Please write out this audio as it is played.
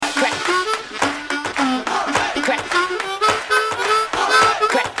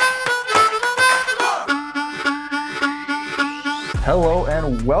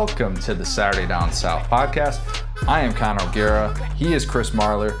Welcome to the Saturday Down South podcast. I am Connor O'Gara. He is Chris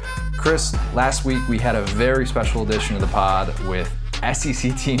Marler. Chris, last week we had a very special edition of the pod with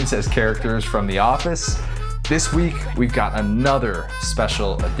SEC teams as characters from The Office. This week we've got another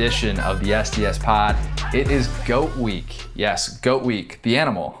special edition of the SDS pod. It is GOAT week. Yes, GOAT week. The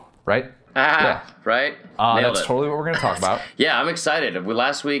animal, right? Right? That's totally what we're going to talk about. Yeah, I'm excited.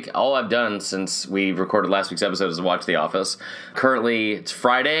 Last week, all I've done since we recorded last week's episode is watch The Office. Currently, it's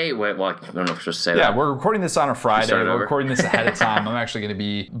Friday. Well, I don't know if I'm supposed to say that. Yeah, we're recording this on a Friday. We're recording this ahead of time. I'm actually going to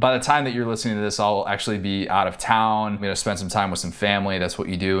be, by the time that you're listening to this, I'll actually be out of town. I'm going to spend some time with some family. That's what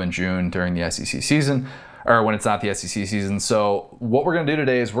you do in June during the SEC season, or when it's not the SEC season. So what we're going to do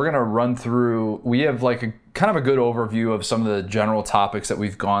today is we're going to run through, we have like a kind of a good overview of some of the general topics that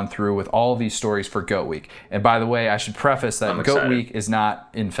we've gone through with all of these stories for GOAT Week. And by the way, I should preface that GOAT Week is not,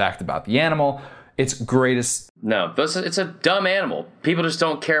 in fact, about the animal. It's greatest. No, it's a dumb animal. People just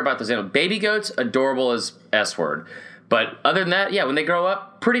don't care about those animals. Baby goats, adorable as S word. But other than that, yeah, when they grow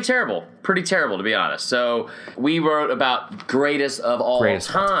up, pretty terrible. Pretty terrible, to be honest. So we wrote about greatest of all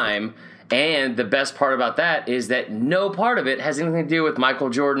time. And the best part about that is that no part of it has anything to do with Michael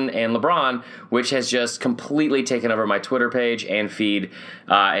Jordan and LeBron, which has just completely taken over my Twitter page and feed,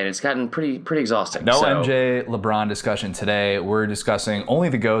 and it's gotten pretty exhausting. No MJ LeBron discussion today. We're discussing only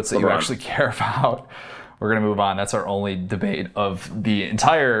the GOATs that you actually care about. We're going to move on. That's our only debate of the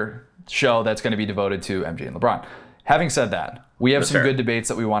entire show that's going to be devoted to MJ and LeBron. Having said that, we have some good debates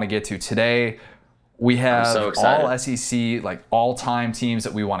that we want to get to today. We have all SEC, like all-time teams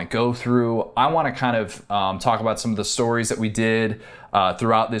that we want to go through. I want to kind of talk about some of the stories that we did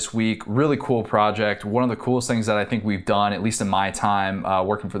throughout this week. Really cool project. One of the coolest things that I think we've done, at least in my time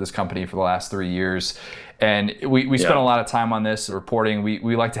working for this company for the last 3 years. And we spent a lot of time on this reporting.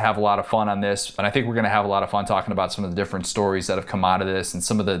 We like to have a lot of fun on this. And I think we're going to have a lot of fun talking about some of the different stories that have come out of this and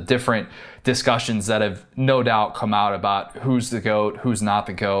some of the different discussions that have no doubt come out about who's the GOAT, who's not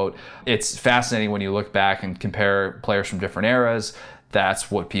the GOAT. It's fascinating when you look back and compare players from different eras.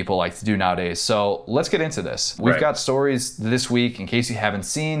 That's what people like to do nowadays. So let's get into this. We've got stories this week, in case you haven't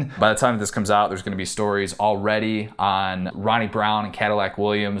seen. By the time this comes out, there's going to be stories already on Ronnie Brown and Cadillac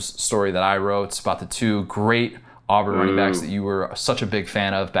Williams' story that I wrote. It's about the two great Auburn running backs that you were such a big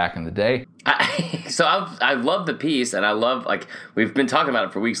fan of back in the day. I love the piece, and I love, like, we've been talking about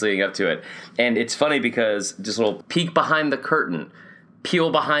it for weeks leading up to it. And it's funny because just a little peek behind the curtain.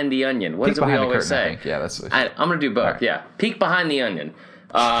 Peel behind the onion. What is it we always say? Yeah, that's. I'm going to do both. Right. Yeah, peek behind the onion.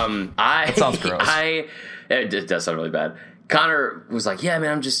 That sounds gross. It does sound really bad. Connor was like, "Yeah,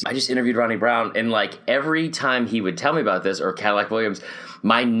 man, I just interviewed Ronnie Brown, and like every time he would tell me about this or Cadillac Williams,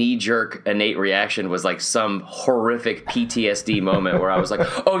 my knee-jerk innate reaction was like some horrific PTSD moment where I was like,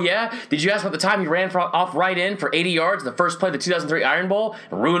 "Oh yeah, did you ask about the time he ran off right in for 80 yards the first play of the 2003 Iron Bowl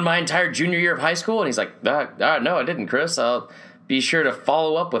and ruined my entire junior year of high school?" And he's like, "No, I didn't, Chris. I'll be sure to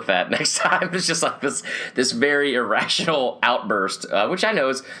follow up with that next time." It's just like this very irrational outburst, which I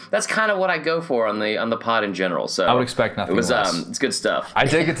know that's kind of what I go for on the pod in general. So I would expect nothing less. It's good stuff. I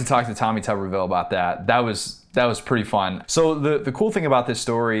did get to talk to Tommy Tuberville about that. That was pretty fun. So the cool thing about this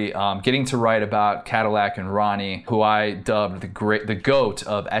story, getting to write about Cadillac and Ronnie, who I dubbed the GOAT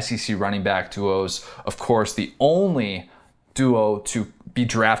of SEC running back duos. Of course, the only duo to be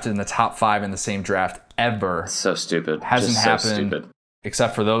drafted in the top 5 in the same draft ever. So stupid. Hasn't happened.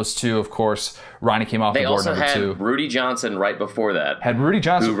 Except for those two, of course. Ronnie came off the board number 2. They also had Rudy Johnson right before that. Had Rudy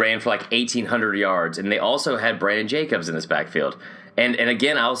Johnson. Who ran for like 1,800 yards. And they also had Brandon Jacobs in this backfield. And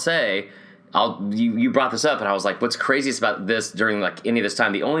again, I'll say, you brought this up, and I was like, what's craziest about this during like any of this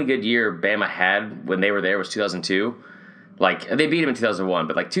time? The only good year Bama had when they were there was 2002. Like, they beat them in 2001,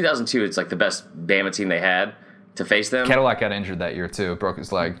 but like 2002, it's like the best Bama team they had to face them. Cadillac got injured that year too, broke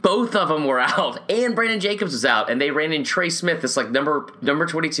his leg. Both of them were out, and Brandon Jacobs was out, and they ran in Trey Smith, this like number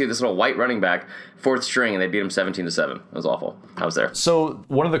 22, this little white running back, 4th string, and they beat him 17-7. It was awful. I was there. So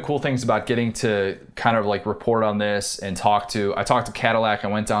one of the cool things about getting to kind of like report on this and I talked to Cadillac. I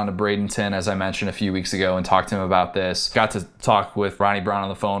went down to Bradenton, as I mentioned a few weeks ago, and talked to him about this. Got to talk with Ronnie Brown on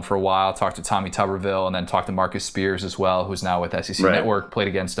the phone for a while, talked to Tommy Tuberville, and then talked to Marcus Spears as well, who's now with SEC Network, played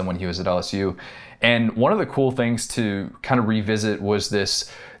against him when he was at LSU. And one of the cool things to kind of revisit was this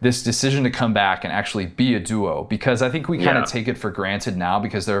decision to come back and actually be a duo, because I think we kind of take it for granted now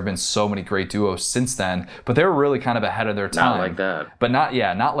because there have been so many great duos since then, but they were really kind of ahead of their time. Not like that. But not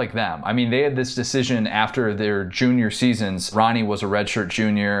like them. I mean, they had this decision after their junior seasons. Ronnie was a redshirt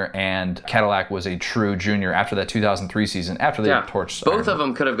junior and Cadillac was a true junior after that 2003 season, after they torched. Both of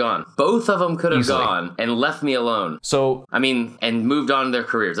them could have gone. Both of them could have gone and left me alone. So, I mean, and moved on in their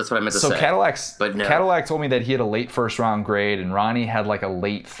careers. That's what I meant to say. So Cadillac's No. Cadillac told me that he had a late first round grade and Ronnie had like a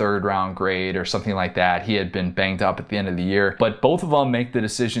late third round grade or something like that. He had been banged up at the end of the year. But both of them make the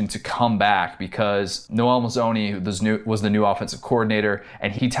decision to come back because Noel Mazzoni was the new offensive coordinator,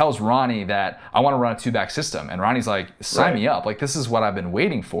 and he tells Ronnie that I want to run a 2-back system. And Ronnie's like, sign me up. Like, this is what I've been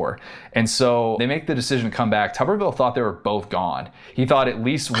waiting for. And so they make the decision to come back. Tuberville thought they were both gone. He thought at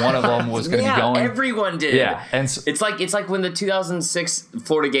least one of them was going to be going. Everyone did. Yeah. And so, it's like when the 2006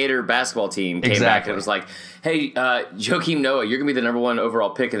 Florida Gator basketball team came back and it was like, hey, Joakim Noah, you're going to be the number 1 overall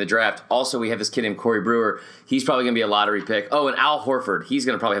pick in the draft. Also, we have this kid named Corey Brewer. He's probably going to be a lottery pick. Oh, and Al Horford. He's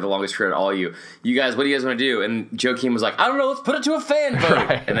going to probably have the longest career at all of you. You guys, what do you guys want to do? And Joakim was like, I don't know. Let's put it to a fan vote.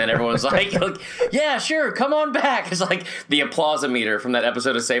 Right. And then everyone was like, yeah, sure. Come on back. It's like the applause-o-meter from that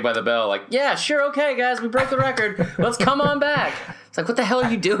episode of Saved by the Bell. Like, yeah, sure. Okay, guys, we broke the record. Let's come on back. It's like, what the hell are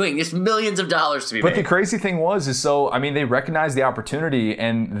you doing? There's millions of dollars to be made. But the crazy thing was, they recognized the opportunity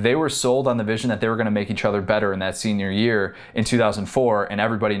and they were sold on the vision that they were going to make each other better in that senior year in 2004, and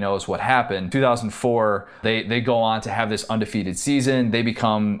everybody knows what happened. 2004, they go on to have this undefeated season. They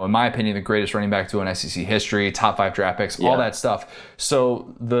become, in my opinion, the greatest running back duo in SEC history, top 5 draft picks, all that stuff.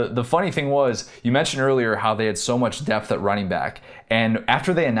 So the funny thing was, you mentioned earlier how they had so much depth at running back. And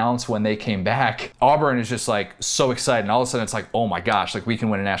after they announced when they came back, Auburn is just like so excited. And all of a sudden it's like, oh my gosh, like we can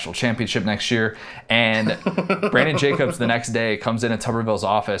win a national championship next year. And Brandon Jacobs the next day comes in at Tuberville's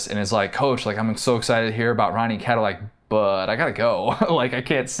office and is like, Coach, like I'm so excited to hear about Ronnie Cadillac, but I gotta go. Like I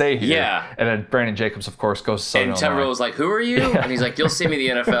can't stay here. Yeah. And then Brandon Jacobs, of course, goes to Southern Illinois. And Tuberville was like, who are you? Yeah. And he's like, you'll see me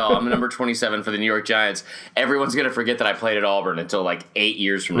in the NFL. I'm number 27 for the New York Giants. Everyone's gonna forget that I played at Auburn until like 8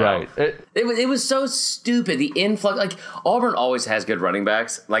 years from now. Right. It was so stupid. The influx, like Auburn always has good running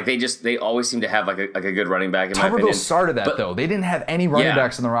backs. Like they always seem to have like a good running back. In my opinion, Tuberville started that though. They didn't have any running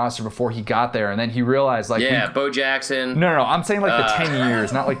backs on the roster before he got there, and then he realized like Bo Jackson. No, I'm saying like the 10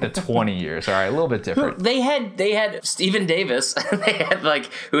 years, not like the 20 years. All right, a little bit different. They had Stephen Davis. They had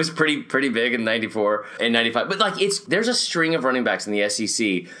who was pretty big in 94 and 95. But there's a string of running backs in the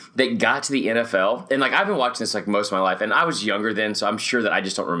SEC that got to the NFL. And I've been watching this most of my life, and I was younger then, so I'm sure that I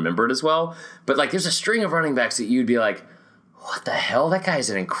just don't remember it as well. But there's a string of running backs that you'd be like, what the hell? That guy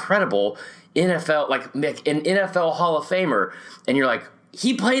is an incredible NFL, an NFL Hall of Famer. And you're like,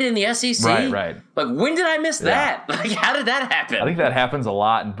 he played in the SEC? Right. When did I miss that? How did that happen? I think that happens a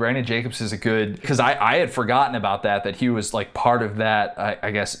lot, and Brandon Jacobs is a good, because I had forgotten about that he was part of that,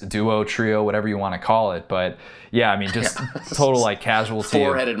 I guess, duo, trio, whatever you want to call it. But yeah, I mean, just total casualty.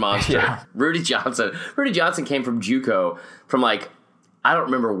 Four-headed monster. Yeah. Rudy Johnson came from JUCO, from I don't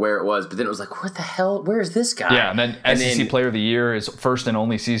remember where it was, but then it was what the hell? Where is this guy? Yeah, and then SEC Player of the Year, is first and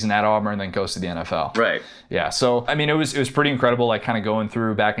only season at Auburn, then goes to the NFL. Right. Yeah, so, I mean, it was pretty incredible, kind of going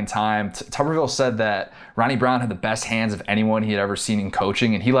through back in time. Tuberville said that Ronnie Brown had the best hands of anyone he had ever seen in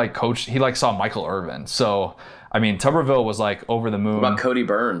coaching, and he saw Michael Irvin. So, I mean, Tuberville was, over the moon. What about Cody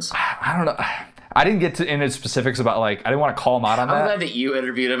Burns? I don't know. I didn't get into specifics about I didn't want to call him out on that. I'm glad that you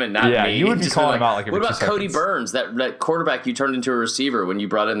interviewed him and not me. Yeah, you would be calling him out every What 2 about seconds. Cody Burns, that quarterback you turned into a receiver when you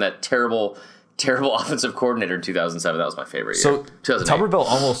brought in that terrible offensive coordinator in 2007? That was my favorite year. So Tuberville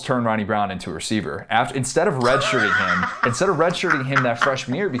almost turned Ronnie Brown into a receiver instead of redshirting him that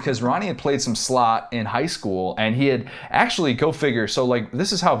freshman year, because Ronnie had played some slot in high school, and he had actually, go figure. So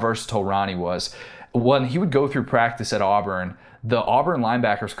this is how versatile Ronnie was. When he would go through practice at Auburn, the Auburn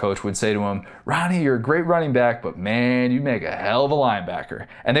linebackers coach would say to him, Ronnie, you're a great running back, but man, you make a hell of a linebacker.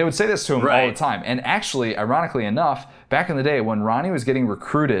 And they would say this to him all the time. And actually, ironically enough, back in the day when Ronnie was getting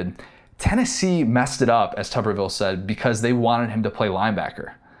recruited, Tennessee messed it up, as Tuberville said, because they wanted him to play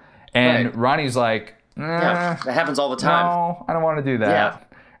linebacker. And Ronnie's like, yeah, that happens all the time. No, I don't want to do that. Yeah.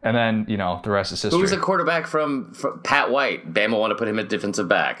 And then, the rest is history. Who was the quarterback from Pat White? Bama wanted to put him at defensive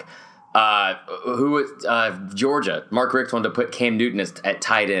back. Georgia, Mark Richt wanted to put Cam Newton at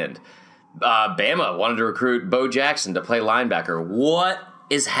tight end. Bama wanted to recruit Bo Jackson to play linebacker. What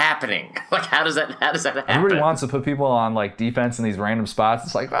is happening? How does that happen? Everybody wants to put people on defense in these random spots.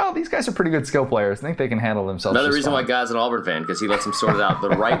 It's well, these guys are pretty good skill players. I think they can handle themselves. Another reason why God's an Auburn fan, because he lets them sort it out the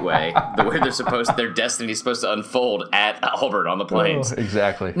right way, the way their destiny's supposed to unfold at Auburn on the Plains. Oh,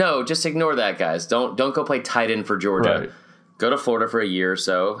 exactly. No, just ignore that, guys. Don't go play tight end for Georgia. Right. Go to Florida for a year or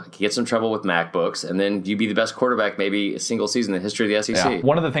so, get some trouble with MacBooks, and then you be the best quarterback maybe a single season in the history of the SEC. Yeah.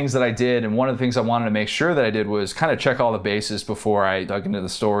 One of the things that I did, and one of the things I wanted to make sure that I did, was kind of check all the bases before I dug into the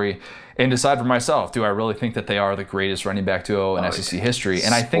story and decide for myself, do I really think that they are the greatest running back duo in SEC history?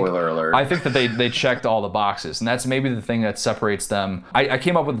 And spoiler alert. I think that they checked all the boxes, and that's maybe the thing that separates them. I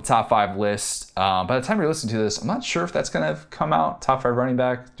came up with the top 5 list. By the time you're listening to this, I'm not sure if that's going to come out, top 5 running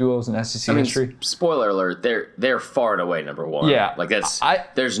back duos in SEC history. Spoiler alert, they're far and away number one. Yeah. Like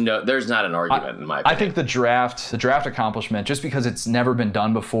there's not an argument in my opinion. I think the draft accomplishment, just because it's never been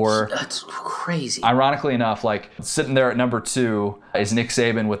done before. That's crazy. Ironically enough, like sitting there at number 2 is Nick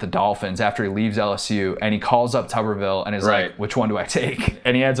Saban with the Dolphins after he leaves LSU, and he calls up Tuberville and is like, which one do I take?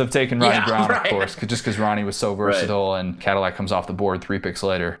 And he ends up taking Ronnie Brown, of course, just because Ronnie was so versatile, and Cadillac comes off the board 3 picks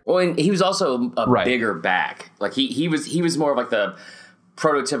later. Well, and he was also a bigger back. Like he was more of like the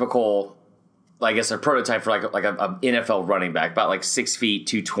prototypical, I guess, a prototype for like a NFL running back, about like 6 feet,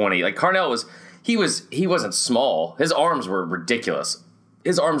 220. Like Carnell he wasn't small. His arms were ridiculous.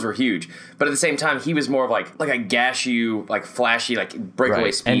 His arms were huge, but at the same time, he was more of like a gash you, like flashy, like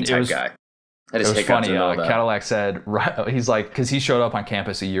breakaway speed type guy. It was funny. Cadillac said, he's like, because he showed up on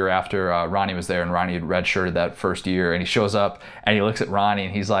campus a year after Ronnie was there, and Ronnie had redshirted that first year, and he shows up and he looks at Ronnie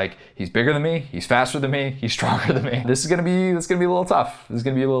and he's like, he's bigger than me, he's faster than me, he's stronger than me. This is gonna be a little tough.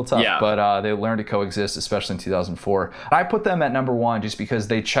 Yeah. But they learned to coexist, especially in 2004. I put them at number 1 just because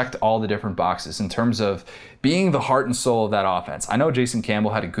they checked all the different boxes in terms of being the heart and soul of that offense. I know Jason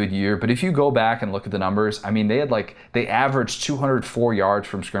Campbell had a good year, but if you go back and look at the numbers, I mean, they averaged 204 yards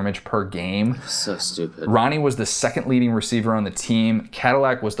from scrimmage per game. So stupid. Ronnie was the second leading receiver on the team.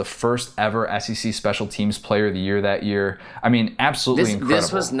 Cadillac was the first ever SEC Special Teams Player of the Year that year. I mean, absolutely incredible.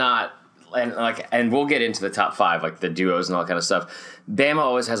 This was not, and we'll get into the top 5, like the duos and all that kind of stuff. Bama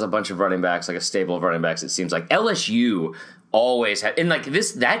always has a bunch of running backs, like a stable of running backs. It seems like LSU always had, and like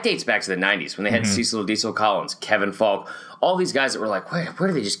that dates back to the 90s when they had Cecil Diesel Collins, Kevin Falk, all these guys that were like, where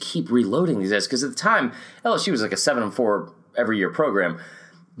do they just keep reloading these guys? Because at the time, LSU was like a 7-4 every year program,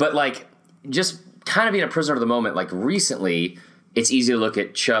 but like just kind of being a prisoner of the moment. Like recently, it's easy to look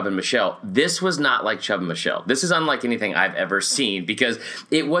at Chubb and Michel. This was not like Chubb and Michel. This is unlike anything I've ever seen, because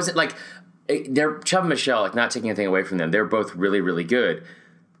it wasn't like they're Chubb and Michel, like not taking anything away from them. They're both really, really good,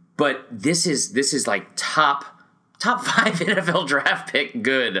 but this is like top 5 NFL draft pick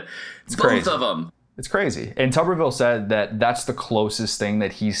good. It's both crazy. Of them. It's crazy. And Tuberville said that that's the closest thing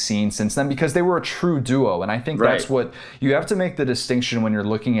that he's seen since then, because they were a true duo. And I think that's what you have to make the distinction when you're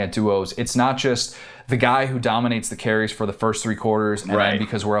looking at duos. It's not just the guy who dominates the carries for the first 3 quarters, and then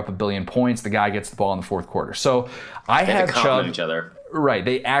because we're up 1 billion points, the guy gets the ball in the 4th quarter. So I have Chubb. Each other. Right,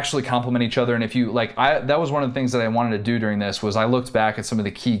 they actually complement each other, and if you like, that was one of the things that I wanted to do during this was I looked back at some of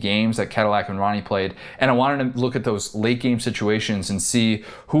the key games that Cadillac and Ronnie played, and I wanted to look at those late game situations and see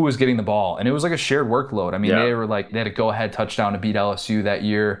who was getting the ball, and it was like a shared workload. I mean, they had a go-ahead touchdown to beat LSU that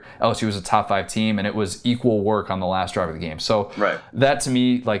year. LSU was a top 5 team, and it was equal work on the last drive of the game. So that to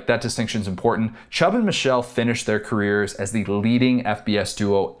me, like that distinction is important. Chubb and Michel finished their careers as the leading FBS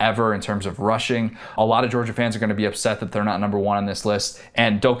duo ever in terms of rushing. A lot of Georgia fans are going to be upset that they're not number 1 on this list.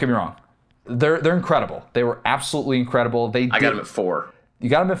 And don't get me wrong, they're incredible. They were absolutely incredible. I got them at 4. You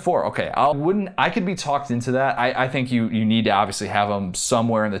got them at 4. Okay, I could be talked into that. I think you need to obviously have them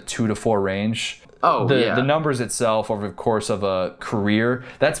somewhere in the 2 to 4 range. The numbers itself over the course of a career,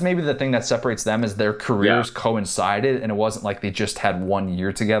 that's maybe the thing that separates them, is their careers coincided, and it wasn't like they just had 1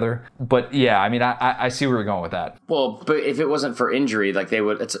 year together. But yeah, I mean, I see where we're going with that. Well, but if it wasn't for injury, like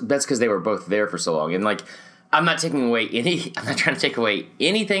that's because they were both there for so long, and like. I'm not trying to take away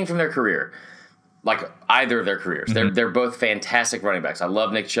anything from their career, like either of their careers. They're both fantastic running backs. I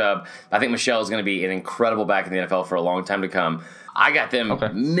love Nick Chubb. I think Michel is going to be an incredible back in the NFL for a long time to come. I got them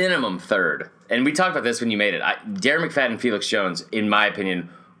minimum 3rd. And we talked about this when you made it. Darren McFadden and Felix Jones, in my opinion,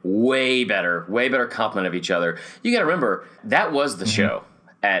 way better complement of each other. You got to remember, that was the show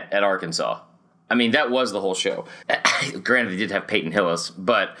at Arkansas. I mean, that was the whole show. Granted, they did have Peyton Hillis,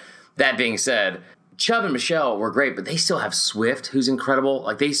 but that being said, Chubb and Michel were great, but they still have Swift, who's incredible.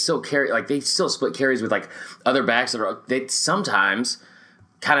 Like they still split carries with like other backs they sometimes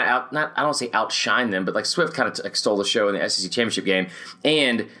kind of I don't say outshine them, but like Swift kind of stole the show in the SEC championship game.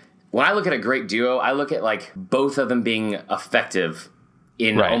 And when I look at a great duo, I look at like both of them being effective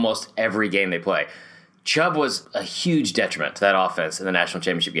in almost every game they play. Chubb was a huge detriment to that offense in the national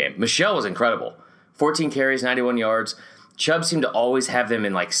championship game. Michel was incredible. 14 carries, 91 yards. Chubb seemed to always have them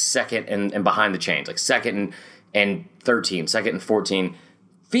in like second and behind the chains, like second and 13, second and 14.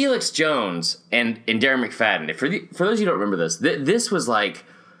 Felix Jones and Darren McFadden. For those of you who don't remember this, this was like,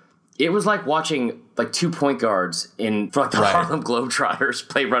 it was like watching like 2 point guards for like the Harlem Globetrotters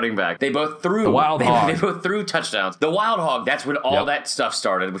play running back. They both threw the Wild Hog. They both threw touchdowns. The Wild Hog. That's when all that stuff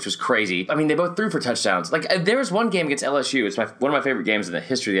started, which was crazy. I mean, they both threw for touchdowns. Like there was one game against LSU. It's one of my favorite games in the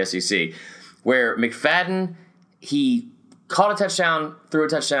history of the SEC, where McFadden he caught a touchdown, threw a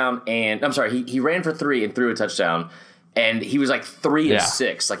touchdown, and I'm sorry, he ran for 3 and threw a touchdown. And he was like 3 of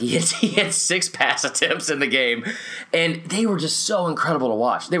 6. Like he had 6 pass attempts in the game. And they were just so incredible to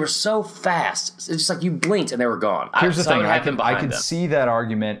watch. They were so fast. It's just like you blinked and they were gone. Here's the thing. I could see that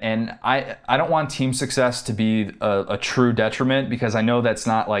argument. And I don't want team success to be a true detriment, because I know that's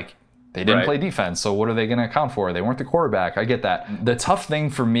not like they didn't play defense. So what are they going to account for? They weren't the quarterback. I get that. The tough thing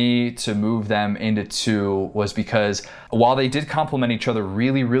for me to move them into 2 was because while they did complement each other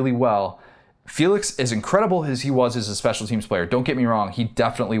really, really well, Felix, as incredible as he was as a special teams player, don't get me wrong, he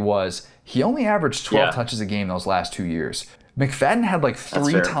definitely was. He only averaged 12 touches a game those last 2 years. McFadden had like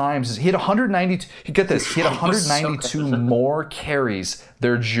 3 times. He had 192. Get this. He had 192 more carries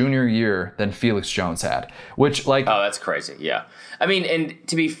their junior year than Felix Jones had. Which, like, oh, that's crazy. Yeah, I mean, and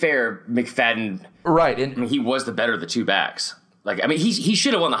to be fair, McFadden, right? And I mean, he was the better of the 2 backs. Like, I mean, he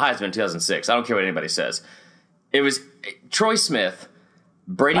should have won the Heisman in 2006. I don't care what anybody says. It was Troy Smith,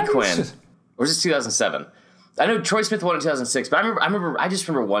 Brady Quinn. Or was it 2007? I know Troy Smith won in 2006, but I just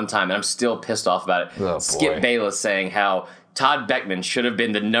remember one time, and I'm still pissed off about it. Oh, Skip Bayless saying how Todd Beckman should have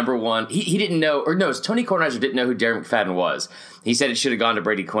been the number 1. He didn't know, or no, Tony Kornheiser didn't know who Darren McFadden was. He said it should have gone to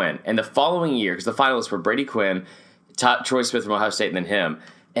Brady Quinn. And the following year, because the finalists were Brady Quinn, Troy Smith from Ohio State, and then him.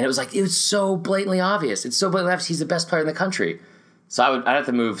 And it was like, it was so blatantly obvious. It's so blatantly obvious he's the best player in the country. So I'd have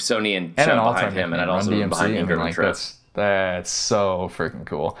to move Sony and Chubb behind him, and I'd also move behind Ingram and Tripp. That's so freaking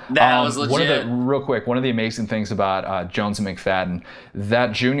cool. That was legit. One of the amazing things about Jones and McFadden,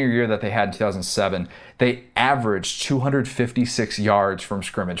 that junior year that they had in 2007, they averaged 256 yards from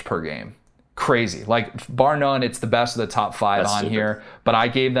scrimmage per game. Crazy. Like, bar none, it's the best of the top 5 on here. But I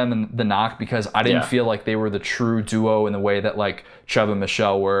gave them the knock because I didn't feel like they were the true duo in the way that, like, Chubb and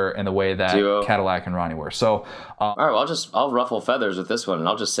Michel were, and the way that Cadillac and Ronnie were. So, all right, well, I'll ruffle feathers with this one, and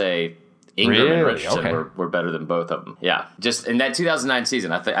I'll just say Ingram and Richardson were better than both of them. Yeah, just in that 2009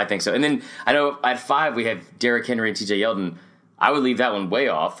 season, I think so. And then I know at 5 we had Derrick Henry and T.J. Yeldon. I would leave that one way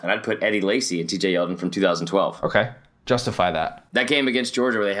off, and I'd put Eddie Lacy and T.J. Yeldon from 2012. Okay, justify that. That game against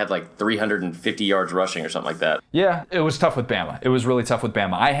Georgia where they had like 350 yards rushing or something like that. Yeah, it was tough with Bama. It was really tough with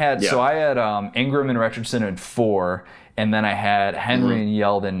Bama. I had Ingram and Richardson at 4, and then I had Henry and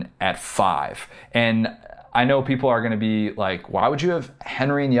Yeldon at 5. And I know people are going to be like, why would you have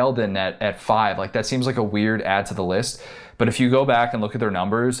Henry and Yeldon at 5? Like, that seems like a weird add to the list. But if you go back and look at their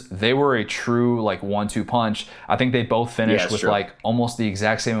numbers, they were a true, like, 1-2 punch. I think they both finished with, like, almost the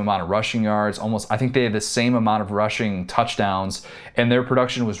exact same amount of rushing yards. I think they had the same amount of rushing touchdowns. And their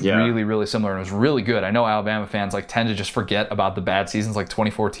production was really, really similar, and it was really good. I know Alabama fans, like, tend to just forget about the bad seasons, like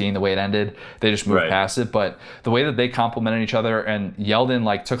 2014, the way it ended. They just moved past it. But the way that they complemented each other, and Yeldon,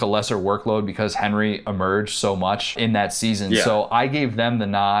 like, took a lesser workload because Henry emerged so much in that season. Yeah. So I gave them the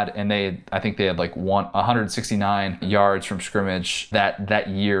nod, and I think they had, like, 169 yards from scrimmage that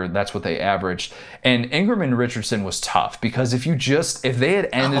year. That's what they averaged. And Ingram and Richardson was tough, because if they had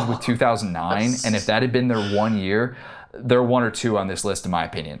ended with 2009, and if that had been their 1 year, they're 1 or 2 on this list, in my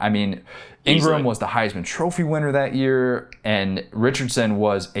opinion. I mean, Ingram was the Heisman Trophy winner that year, and Richardson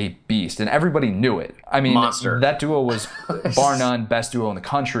was a beast, and everybody knew it. I mean, monster. That duo was, bar none, best duo in the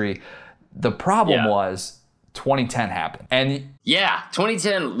country. The problem was 2010 happened. And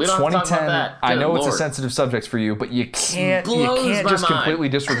 2010. We don't have to talk about that. I know it's a sensitive subject for you, but you can't just completely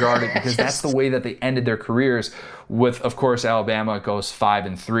disregard it, because that's the way that they ended their careers. With, of course, Alabama goes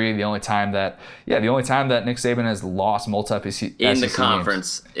 5-3. The only time that Nick Saban has lost multiple SEC in the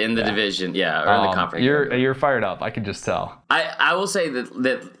conference, games. In the division, or in the conference. You're fired up. I can just tell. I will say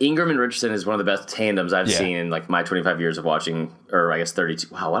that Ingram and Richardson is one of the best tandems I've seen in like my 25 years of watching, or I guess 32.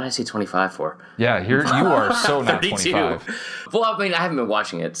 Wow, what did I say 25 for? Yeah, you are so not 25. Well, I mean, I haven't been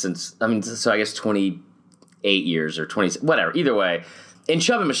watching it since. I mean, so I guess 28 years or 20, whatever. Either way. And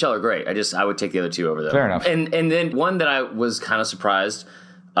Chubb and Michel are great. I would take the other 2 over them. Fair enough. And then one that I was kind of surprised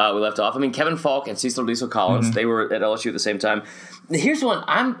we left off. I mean, Kevin Falk and Cecil Diesel Collins, they were at LSU at the same time. Here's one.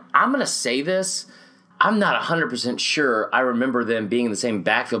 I'm going to say this. I'm not 100% sure I remember them being in the same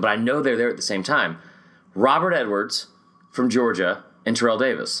backfield, but I know they're there at the same time. Robert Edwards from Georgia and Terrell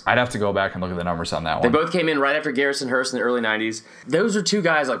Davis. I'd have to go back and look at the numbers on that one. They both came in right after Garrison Hurst in the early 90s. Those are 2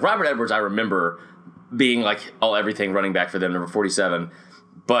 guys, like Robert Edwards, I remember being like everything running back for them, number 47.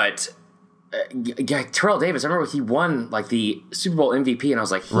 But Terrell Davis, I remember he won like the Super Bowl MVP, and I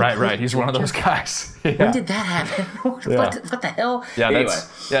was like, right. He's one of those guys. When did that happen? What the hell? Yeah, anyway,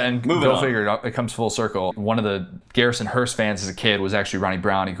 and go figure, it comes full circle. One of the Garrison Hurst fans as a kid was actually Ronnie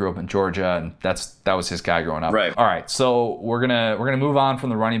Brown. He grew up in Georgia, and that was his guy growing up. Right. All right, so we're gonna move on from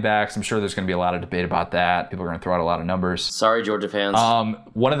the running backs. I'm sure there's gonna be a lot of debate about that. People are gonna throw out a lot of numbers. Sorry, Georgia fans.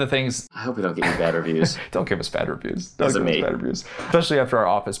 One of the things. I hope we don't get any bad reviews. Don't give us bad reviews. Don't give us bad reviews, especially after our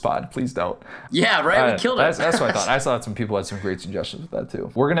Office pod. Please don't. Yeah, right. We killed it. That's what I thought. I saw some people had some great suggestions with that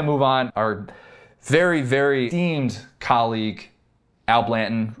too. We're gonna move on. Our very, very esteemed colleague Al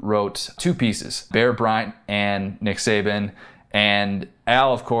Blanton wrote 2 pieces: Bear Bryant and Nick Saban. And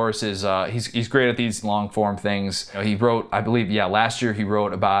Al, of course, is he's great at these long form things. You know, he wrote, I believe, last year he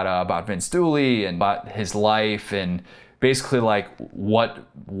wrote about Vince Dooley and about his life and basically like what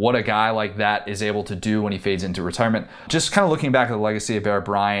a guy like that is able to do when he fades into retirement. Just kind of looking back at the legacy of Bear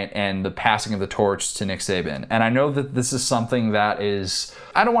Bryant and the passing of the torch to Nick Saban. And I know that this is something that is,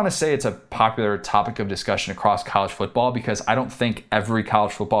 I don't want to say it's a popular topic of discussion across college football, because I don't think every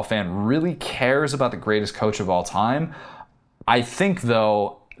college football fan really cares about the greatest coach of all time. I think,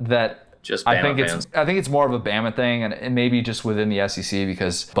 though, that just Bama I think it's more of a Bama thing, and maybe just within the SEC,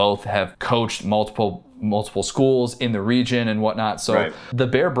 because both have coached multiple schools in the region and whatnot. So The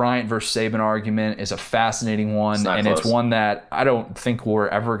Bear Bryant versus Saban argument is a fascinating one, and it's one that I don't think we're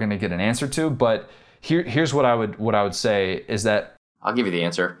ever going to get an answer to. But here's what I would say is that I'll give you the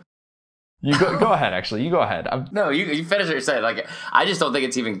answer. You go ahead. Actually, you go ahead. No, you finish what you're saying. Like, I just don't think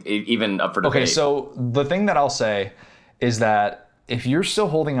it's even up for debate. Okay, so the thing that I'll say is that if you're still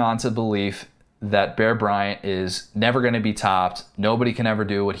holding on to the belief that Bear Bryant is never going to be topped, nobody can ever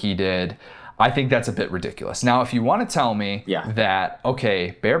do what he did, I think that's a bit ridiculous. Now, if you want to tell me that,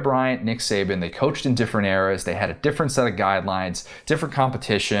 okay, Bear Bryant, Nick Saban, they coached in different eras, they had a different set of guidelines, different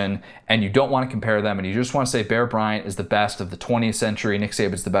competition, and you don't want to compare them, and you just want to say Bear Bryant is the best of the 20th century, Nick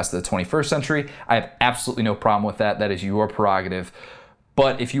Saban's the best of the 21st century, I have absolutely no problem with that. That is your prerogative.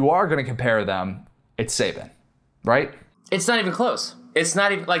 But if you are going to compare them, it's Saban, right? It's not even close. It's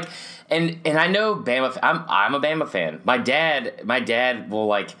not even like, and I know Bama. I'm a Bama fan. My dad will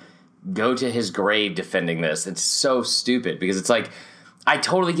like go to his grave defending this. It's so stupid because it's like, I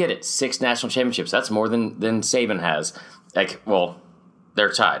totally get it. 6 national championships. That's more than Saban has. Like, well,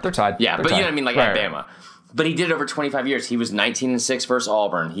 they're tied. Yeah, but you know what I mean? Like at Bama. But he did it over 25 years. He was 19-6 versus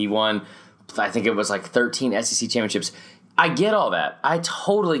Auburn. He won, I think it was like 13 SEC championships. I get all that. I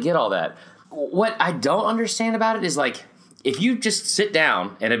totally get all that. What I don't understand about it is like, if you just sit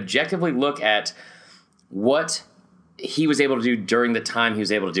down and objectively look at what he was able to do during the time he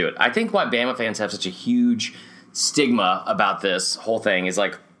was able to do it, I think why Bama fans have such a huge stigma about this whole thing is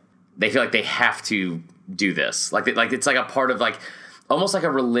like they feel like they have to do this. Like it's like a part of like almost like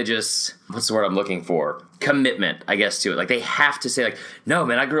a religious, what's the word I'm looking for? Commitment, I guess, to it. Like they have to say like, no,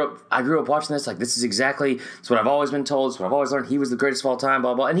 man, I grew up watching this. Like this is exactly, it's what I've always been told. It's what I've always learned. He was the greatest of all time,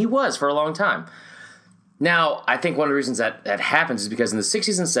 blah, blah. And he was for a long time. Now, I think one of the reasons that happens is because in the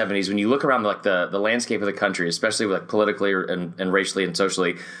 60s and 70s, when you look around like the landscape of the country, especially like politically and racially and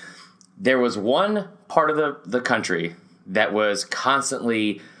socially, there was one part of the country that was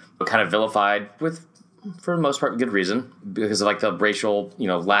constantly kind of vilified for the most part, good reason, because of like the racial,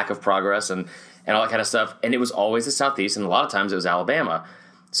 lack of progress and all that kind of stuff. And it was always the Southeast, and a lot of times it was Alabama.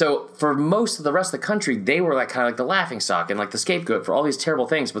 So for most of the rest of the country, they were like kind of like the laughingstock and like the scapegoat for all these terrible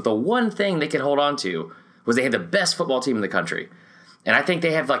things. But the one thing they could hold on to was they had the best football team in the country. And I think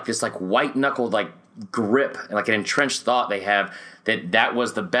they have like this like white-knuckled like grip and like an entrenched thought they have that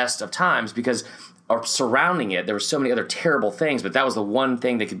was the best of times because surrounding it, there were so many other terrible things, but that was the one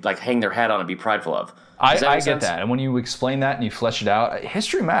thing they could like hang their hat on and be prideful of. I get that. And when you explain that and you flesh it out,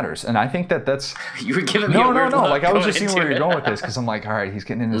 history matters. And I think that's... You were giving me a weird look. Like I was just seeing where you're going with this because I'm like, all right, he's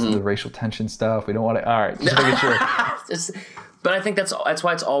getting into the racial tension stuff. We don't want to... All right, just making sure. But I think that's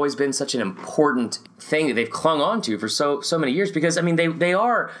why it's always been such an important thing that they've clung on to for so many years because, I mean, they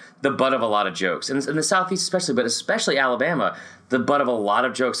are the butt of a lot of jokes. And in the Southeast especially, but especially Alabama, the butt of a lot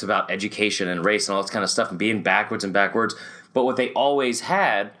of jokes about education and race and all this kind of stuff and being backwards. But what they always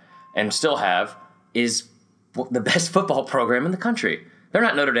had and still have is the best football program in the country. They're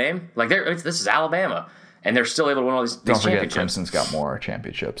not Notre Dame. Like this is Alabama. And they're still able to win all these championships. Don't forget, Clemson's got more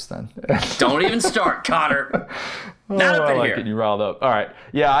championships than... Don't even start, Connor. Not up in here. Getting you riled up. All right.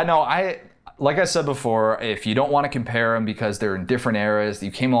 Yeah, I know. Like I said before, if you don't want to compare them because they're in different eras,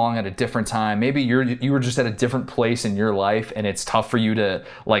 you came along at a different time, maybe you were just at a different place in your life, and it's tough for you to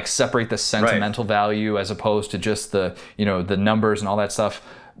like separate the sentimental value as opposed to just the the numbers and all that stuff.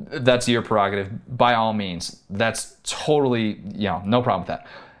 That's your prerogative. By all means, that's totally no problem with that.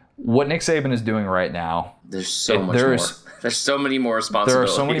 What Nick Saban is doing right now, there's so many more responsibilities. There are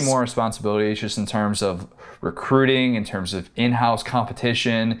so many more responsibilities just in terms of recruiting, in terms of in-house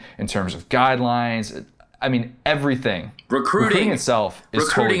competition, in terms of guidelines. I mean, everything. Recruiting itself is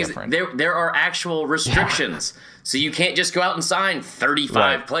totally different. There are actual restrictions. Yeah. So you can't just go out and sign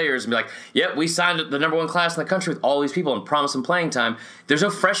 35 players and be like, yep, we signed the number one class in the country with all these people and promise them playing time. There's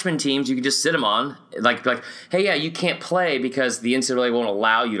no freshman teams you can just sit them on. Like, hey, yeah, you can't play because the NCAA won't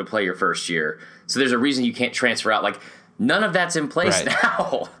allow you to play your first year. So there's a reason you can't transfer out. Like, none of that's in place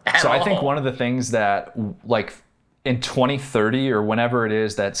now at all. I think one of the things that, like, in 2030 or whenever it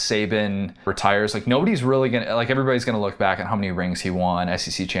is that Saban retires, like nobody's really gonna, like everybody's gonna look back at how many rings he won,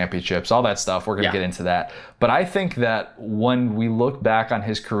 SEC championships, all that stuff. We're gonna get into that. But I think that when we look back on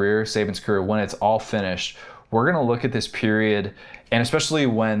his career, Saban's career, when it's all finished, we're gonna look at this period, and especially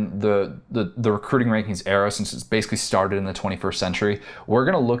when the recruiting rankings era, since it's basically started in the 21st century, we're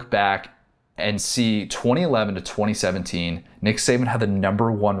gonna look back and see 2011 to 2017, Nick Saban had the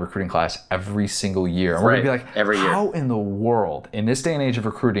number one recruiting class every single year. And we're going to be like, how in the world, in this day and age of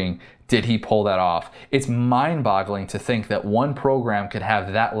recruiting, did he pull that off? It's mind-boggling to think that one program could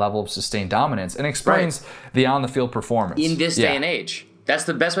have that level of sustained dominance, and explains the on-the-field performance. In this day and age. That's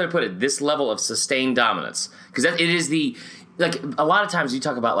the best way to put it, this level of sustained dominance. Because it is the, like, a lot of times you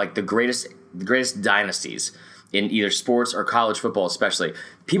talk about, like, the greatest dynasties in either sports or college football especially.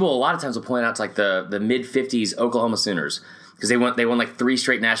 People a lot of times will point out to like the mid-50s Oklahoma Sooners because they won like 3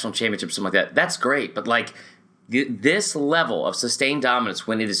 straight national championships, something like that. That's great, but like this level of sustained dominance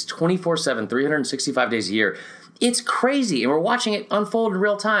when it is 24/7, 365 days a year, it's crazy, and we're watching it unfold in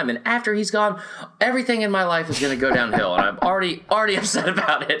real time. And after he's gone, everything in my life is going to go downhill, and I'm already upset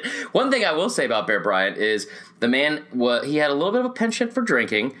about it. One thing I will say about Bear Bryant is the man, he had a little bit of a penchant for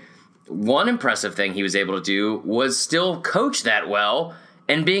drinking. One impressive thing he was able to do was still coach that well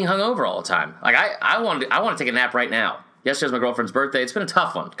and being hungover all the time. Like I want to take a nap right now. Yesterday was my girlfriend's birthday. It's been a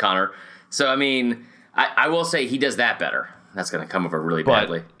tough one, Connor. So I mean, I will say he does that better. That's going to come over really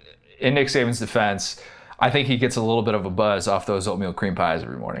badly. In Nick Saban's defense, I think he gets a little bit of a buzz off those oatmeal cream pies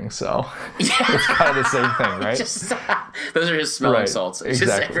every morning. So it's kind of the same thing, right? Those are his smelling salts.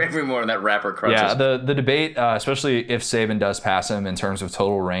 Exactly. Just every morning that wrapper crunches. Yeah, the debate, especially if Saban does pass him in terms of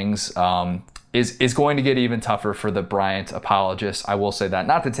total rings, is going to get even tougher for the Bryant apologists. I will say that.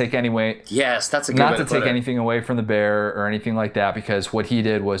 Not to take that's a good way to take anything away from the Bear or anything like that, because what he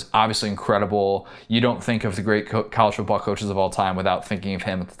did was obviously incredible. You don't think of the great college football coaches of all time without thinking of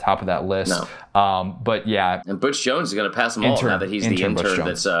him at the top of that list. No. But yeah. And Butch Jones is going to pass him all now that he's the intern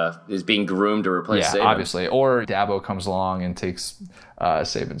that's is being groomed to replace Saban. Obviously. Or Dabo comes along and takes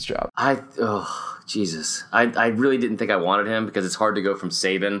Saban's job. Jesus. I really didn't think I wanted him because it's hard to go from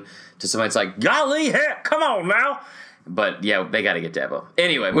Saban to somebody that's like, golly, heck, come on now. But yeah, they got to get Dabo.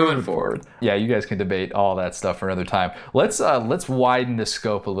 Anyway, moving forward. Yeah, you guys can debate all that stuff for another time. Let's widen the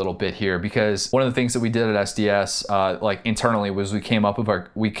scope a little bit here, because one of the things that we did at SDS, like internally, was we came up with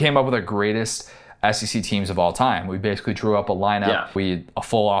our greatest SEC teams of all time. We basically drew up a lineup. Yeah. We had a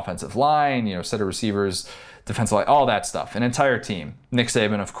full offensive line, set of receivers, defensive line, all that stuff, an entire team. Nick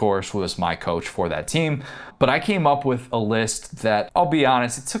Saban, of course, was my coach for that team. But I came up with a list that, I'll be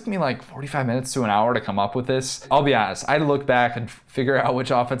honest, it took me like 45 minutes to an hour to come up with this. I'll be honest, I had to look back and figure out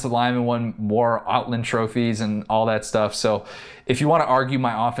which offensive lineman won more Outland trophies and all that stuff. So if you want to argue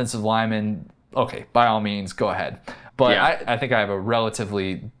my offensive lineman, okay, by all means, go ahead. But yeah. I think I have a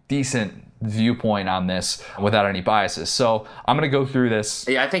relatively decent viewpoint on this without any biases. So I'm going to go through this.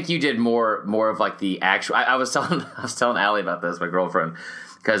 Yeah, I think you did more of like the actual. I was telling Allie about this, my girlfriend,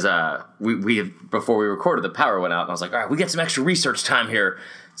 because we before we recorded, the power went out, and I was like, all right, we get some extra research time here.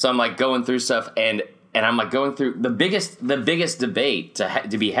 So I'm like going through stuff, and I'm like going through the biggest debate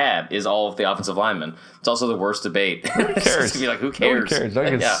to be had is all of the offensive linemen. It's also the worst debate. Who cares? To be like, who cares?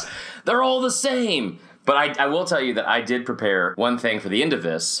 Yeah, they're all the same. But I will tell you that I did prepare one thing for the end of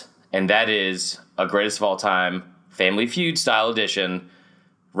this. And that is a greatest of all time Family Feud-style edition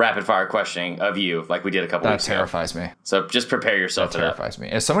rapid fire questioning of you, like we did a couple weeks ago. That terrifies me. So just prepare yourself for that. That terrifies me.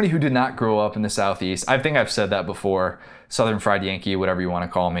 As somebody who did not grow up in the Southeast, I think I've said that before, Southern Fried Yankee, whatever you want to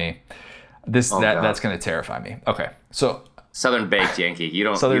call me, that's going to terrify me. Okay, so Southern Baked Yankee. You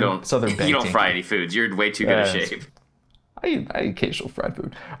don't fry any foods. You're way too good at shape. I eat occasional fried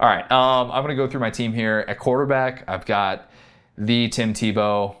food. All right, I'm going to go through my team here. At quarterback, I've got the Tim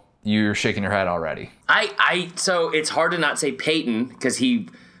Tebow. You're shaking your head already. So it's hard to not say Peyton because he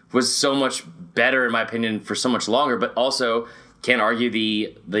was so much better in my opinion for so much longer, but also can't argue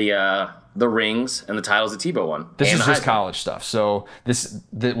the the rings and the titles that Tebow won. This is just college stuff. So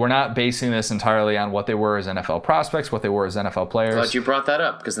we're not basing this entirely on what they were as NFL prospects, what they were as NFL players. Glad you brought that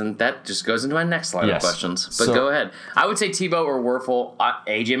up, because then that just goes into my next line of questions. But go ahead. I would say Tebow or Wuerffel.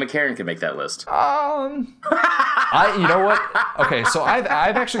 A.J. McCarron could make that list. You know what? Okay, so I've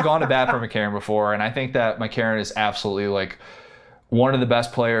actually gone to bat for McCarron before, and I think that McCarron is absolutely like one of the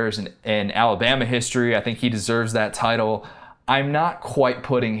best players in Alabama history. I think he deserves that title. I'm not quite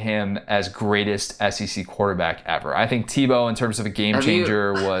putting him as greatest SEC quarterback ever. I think Tebow, in terms of a game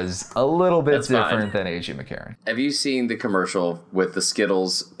changer, was a little bit different than A.J. McCarron. Have you seen the commercial with the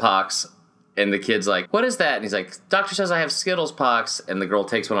Skittles pox? And the kid's like, what is that? And he's like, doctor says I have Skittles pox. And the girl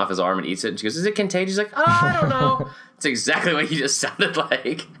takes one off his arm and eats it. And she goes, is it contagious? He's like, oh, I don't know. It's exactly what he just sounded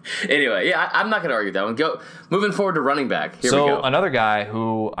like. Anyway, yeah, I'm not going to argue that one. Moving forward to running back. Here we go. So another guy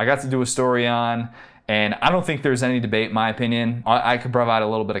who I got to do a story on, and I don't think there's any debate, in my opinion. I could provide a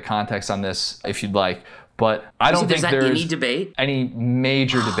little bit of context on this if you'd like. But I don't think there's any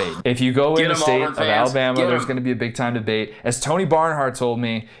major debate. If you go in the state of Alabama, there's going to be a big-time debate. As Tony Barnhart told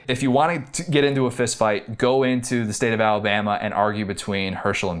me, if you want to get into a fist fight, go into the state of Alabama and argue between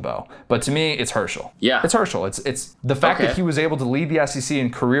Herschel and Bo. But to me, it's Herschel. Yeah. It's Herschel. It's the fact that he was able to lead the SEC in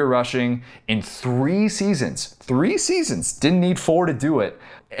career rushing in 3 seasons. 3 seasons. Didn't need 4 to do it.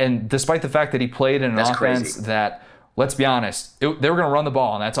 And despite the fact that he played in an offense that, let's be honest, they were going to run the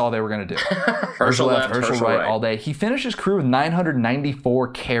ball, and that's all they were going to do. Herschel left, Herschel right all day. He finished his career with 994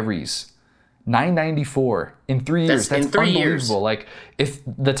 carries. 994 in 3 years. That's in 3 unbelievable. Years. Like, if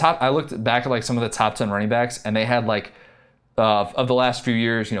I looked back at like some of the top 10 running backs, and they had like of the last few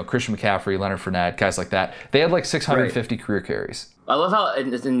years, Christian McCaffrey, Leonard Fournette, guys like that. They had like 650 career carries. I love how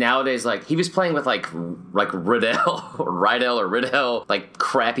nowadays, like, he was playing with like Riddell, like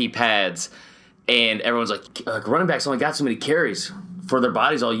crappy pads. And everyone's like, running backs only got so many carries for their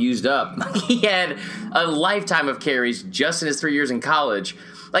bodies all used up. He had a lifetime of carries just in his 3 years in college.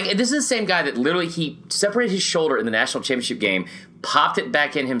 Like, this is the same guy that literally he separated his shoulder in the national championship game, popped it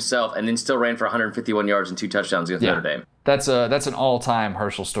back in himself, and then still ran for 151 yards and 2 touchdowns against Notre Dame. That's an all-time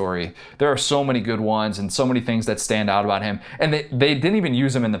Herschel story. There are so many good ones and so many things that stand out about him. And they didn't even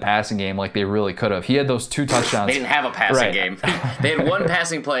use him in the passing game like they really could have. He had those 2 touchdowns. They didn't have a passing game. They had 1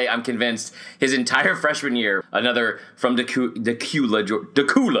 passing play, I'm convinced, his entire freshman year. Another from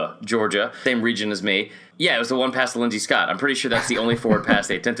Decula, Georgia, same region as me. Yeah, it was the 1 pass to Lindsey Scott. I'm pretty sure that's the only forward pass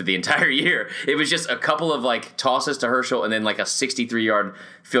they attempted the entire year. It was just a couple of like tosses to Herschel and then like a 63-yard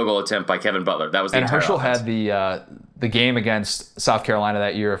field goal attempt by Kevin Butler. That was the entire Herschel offense. Had the game against South Carolina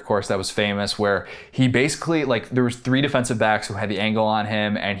that year, of course, that was famous, where he basically, like, there was 3 defensive backs who had the angle on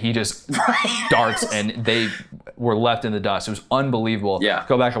him, and he just darts, and they were left in the dust. It was unbelievable. Yeah.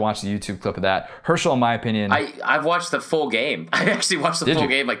 Go back and watch the YouTube clip of that. Herschel, in my opinion... I've watched the full game. I actually watched the full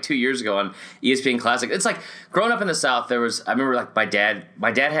game like 2 years ago on ESPN Classic. It's like, growing up in the South, I remember like my dad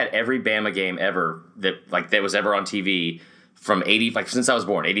had every Bama game ever that was ever on TV from since I was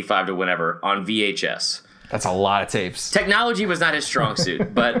born, 85 to whenever, on VHS. That's a lot of tapes. Technology was not his strong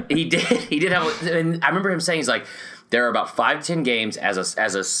suit, but he did have. And I remember him saying, he's like, there are about 5 to 10 games as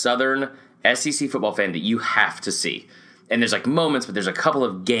a Southern SEC football fan that you have to see. And there's like moments, but there's a couple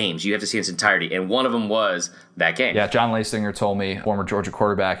of games you have to see in its entirety. And one of them was that game. Yeah, John Laysinger told me, former Georgia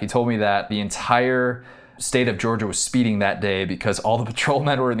quarterback, he told me that the entire state of Georgia was speeding that day because all the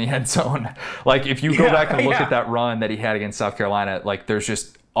patrolmen were in the end zone. Like, if you go back and look at that run that he had against South Carolina, like, there's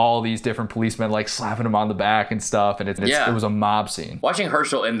just all these different policemen like slapping him on the back and stuff, and it was a mob scene. Watching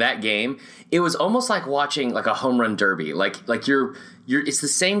Herschel in that game, it was almost like watching like a home run derby. Like you're it's the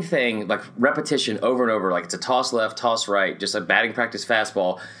same thing, like repetition over and over. Like, it's a toss left, toss right, just a batting practice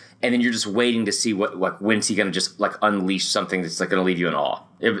fastball, and then you're just waiting to see when's he gonna just like unleash something that's like gonna leave you in awe.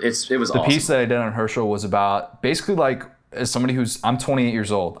 It was awesome. The piece that I did on Herschel was about basically, like, as somebody I'm 28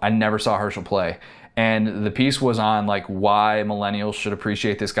 years old, I never saw Herschel play. And the piece was on like why millennials should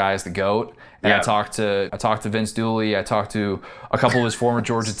appreciate this guy as the GOAT. And I talked to Vince Dooley. I talked to a couple of his former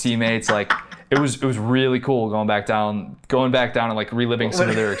Georgia teammates. Like, it was really cool going back down and like reliving some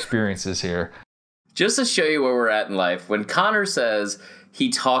of their experiences here. Just to show you where we're at in life, when Connor says he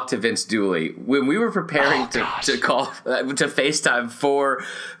talked to Vince Dooley, when we were preparing to call to FaceTime for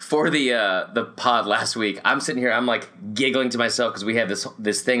the pod last week, I'm sitting here, I'm like giggling to myself because we had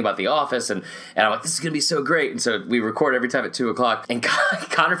this thing about The Office, and I'm like, this is gonna be so great. And so we record every time at 2:00, and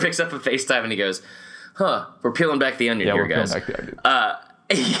Connor picks up a FaceTime and he goes, we're peeling back the onion here, guys. Peeling back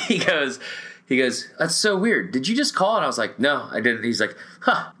the onion. He goes, that's so weird. Did you just call? And I was like, no, I didn't. He's like,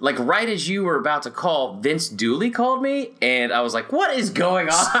 like right as you were about to call, Vince Dooley called me. And I was like, what is going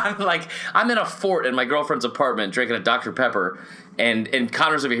on? Like, I'm in a fort in my girlfriend's apartment drinking a Dr. Pepper. And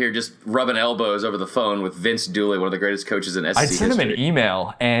Connor's over here just rubbing elbows over the phone with Vince Dooley, one of the greatest coaches in SEC I sent history. him an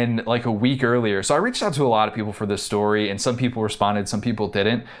email, and like a week earlier, so I reached out to a lot of people for this story, and some people responded, some people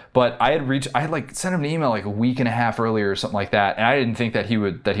didn't. But I had like sent him an email like a week and a half earlier or something like that, and I didn't think that he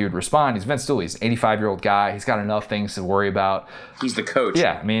would respond. He's Vince Dooley. He's an 85-year-old guy. He's got enough things to worry about. He's the coach.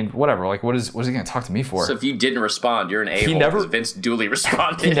 Yeah, I mean, whatever. Like, what is he going to talk to me for? So if you didn't respond, you're an a-hole because Vince Dooley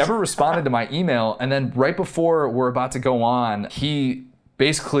responded. He never responded to my email, and then right before we're about to go on, he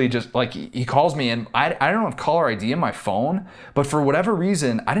basically just like he calls me, and I don't have caller ID in my phone, but for whatever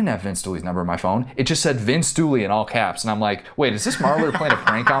reason I didn't have Vince Dooley's number in my phone. It just said Vince Dooley in all caps, and I'm like, wait, is this Marler playing a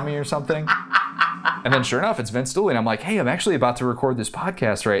prank on me or something? And then sure enough, it's Vince Dooley, and I'm like, hey, I'm actually about to record this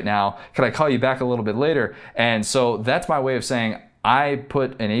podcast right now. Can I call you back a little bit later? And so that's my way of saying I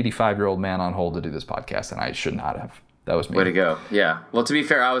put an 85-year-old man on hold to do this podcast, and I should not have. That was me. Way to go. Yeah. Well, to be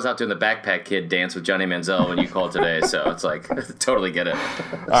fair, I was out doing the Backpack Kid dance with Johnny Manziel when you called today, so it's like, totally get it.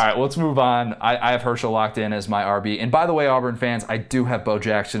 All right, well, let's move on. I have Herschel locked in as my RB. And by the way, Auburn fans, I do have Bo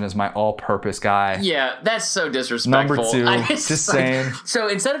Jackson as my all-purpose guy. Yeah, that's so disrespectful. Number 2, just saying. So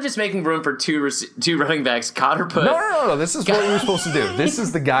instead of just making room for two running backs, Connor put... No. This is what we were supposed to do. This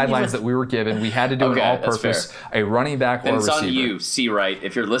is the guidelines that we were given. We had to do an all-purpose, a running back or a receiver. It's on you, C-Right,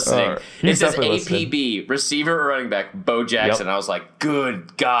 if you're listening. It says APB, receiver or running back, Bo Jackson. Yep. I was like,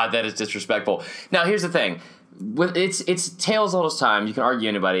 good God, that is disrespectful. Now, here's the thing. It's tales all this time. You can argue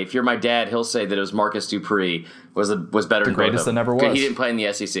anybody. If you're my dad, he'll say that it was Marcus Dupree was better than the greatest that never was. He didn't play in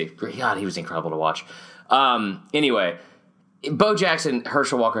the SEC. God, he was incredible to watch. Anyway, Bo Jackson,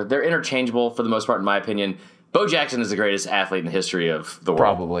 Herschel Walker, they're interchangeable for the most part, in my opinion. Bo Jackson is the greatest athlete in the history of the world.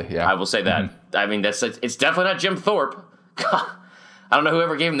 Probably, yeah. I will say that. Mm-hmm. I mean, it's definitely not Jim Thorpe. I don't know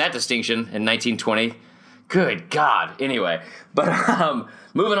whoever gave him that distinction in 1920. Good God. Anyway, but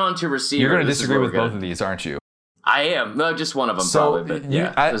moving on to receiver. You're going to disagree with both of these, aren't you? I am. No, just one of them probably. But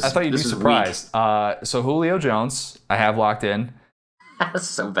yeah, I thought you'd be surprised. So Julio Jones, I have locked in. That's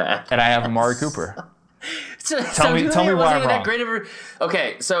so bad. And I have Amari Cooper. Tell me why I'm wrong.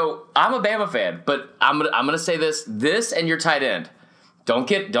 Okay, so I'm a Bama fan, but I'm gonna say this and your tight end. Don't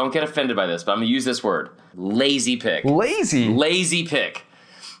get offended by this, but I'm gonna use this word. Lazy pick. Lazy pick.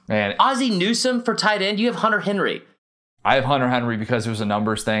 Man, Ozzie Newsome for tight end. You have Hunter Henry. I have Hunter Henry because it was a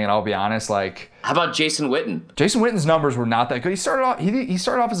numbers thing, and I'll be honest, like... How about Jason Witten? Jason Witten's numbers were not that good. He started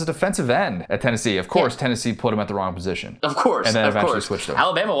off as a defensive end at Tennessee. Of course, yeah. Tennessee put him at the wrong position. Of course. And then eventually switched him.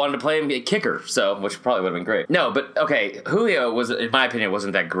 Alabama wanted to play him a kicker, which probably would have been great. No, but okay, Julio was, in my opinion,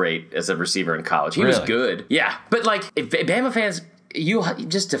 wasn't that great as a receiver in college. He was good. Yeah, but like, if Bama fans, you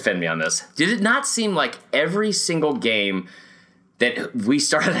just defend me on this. Did it not seem like every single game that we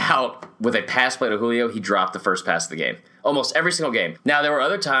started out with a pass play to Julio, he dropped the first pass of the game? Almost every single game. Now, there were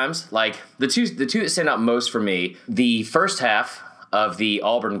other times, like the two that stand out most for me, the first half of the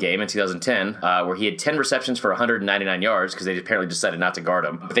Auburn game in 2010, where he had 10 receptions for 199 yards because they apparently decided not to guard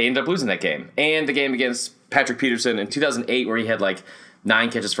him. But they ended up losing that game. And the game against Patrick Peterson in 2008, where he had like 9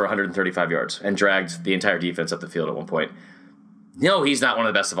 catches for 135 yards and dragged the entire defense up the field at one point. No, he's not one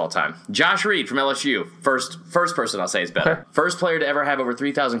of the best of all time. Josh Reed from LSU, first person I'll say is better. Okay. First player to ever have over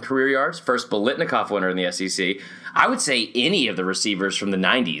 3,000 career yards, first Biletnikoff winner in the SEC. I would say any of the receivers from the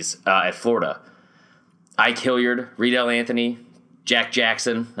 90s at Florida. Ike Hilliard, Riedel Anthony, Jack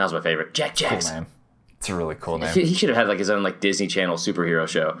Jackson. That was my favorite. Jack Jackson. Cool name. It's a really cool name. He should have had like his own like Disney Channel superhero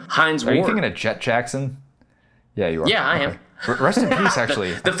show. Hines Ward. Are you thinking of Jet Jackson? Yeah, you are. Yeah, I am. Rest in peace,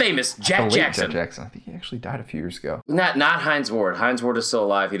 actually. the famous Jack Jackson. Jack Jackson. I think he actually died a few years ago. Not Hines Ward. Hines Ward is still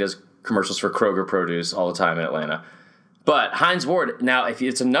alive. He does commercials for Kroger Produce all the time in Atlanta. But Hines Ward, now, if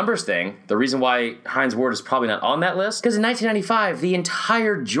it's a numbers thing, the reason why Hines Ward is probably not on that list, because in 1995, the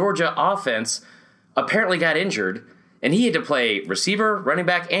entire Georgia offense apparently got injured, and he had to play receiver, running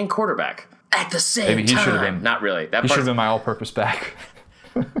back, and quarterback at the same time. Maybe he should have been. Not really. He should have been my all-purpose back.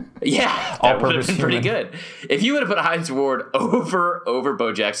 Yeah, that would have been pretty good. If you would have put Hines Ward over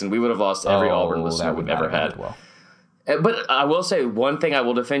Bo Jackson, we would have lost every Auburn listener we've ever had. Well. But I will say one thing I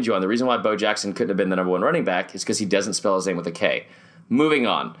will defend you on. The reason why Bo Jackson couldn't have been the number one running back is because he doesn't spell his name with a K. Moving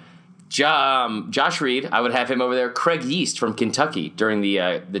on. Josh Reed, I would have him over there. Craig Yeast from Kentucky during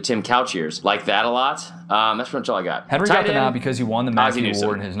the Tim Couch years. Like that a lot. That's pretty much all I got. Henry got the nod because he won the Matthew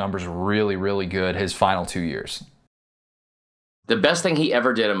Award and his numbers were really, really good his final 2 years. The best thing he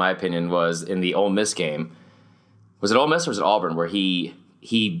ever did, in my opinion, was in the Ole Miss game. Was it Ole Miss or was it Auburn where he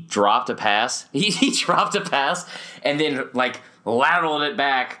dropped a pass? He dropped a pass and then like lateraled it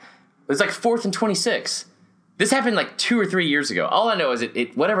back. It was like 4th and 26. This happened like 2 or 3 years ago. All I know is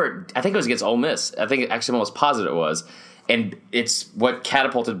it whatever. I think it was against Ole Miss. I think actually I'm almost positive it was, and it's what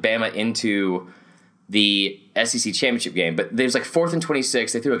catapulted Bama into the SEC championship game. But there was like 4th and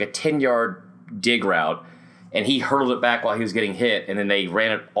 26. They threw like a 10-yard dig route, and he hurled it back while he was getting hit, and then they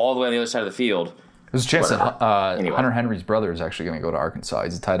ran it all the way on the other side of the field. There's a chance that Hunter Henry's brother is actually going to go to Arkansas.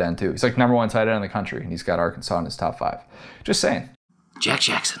 He's a tight end, too. He's like number 1 tight end in the country, and he's got Arkansas in his top 5. Just saying. Jack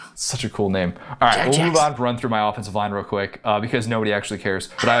Jackson. Such a cool name. All right, we'll move on to run through my offensive line real quick because nobody actually cares.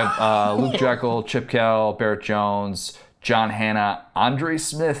 But I have Luke Jekyll, Chip Kell, Barrett Jones, John Hanna, Andre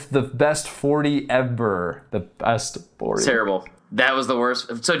Smith, the best 40 ever. The best 40. Terrible. That was the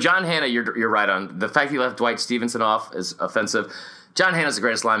worst. So John Hanna, you're right on. The fact that you left Dwight Stevenson off is offensive. John Hanna's the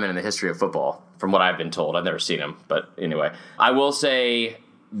greatest lineman in the history of football, from what I've been told. I've never seen him, but anyway. I will say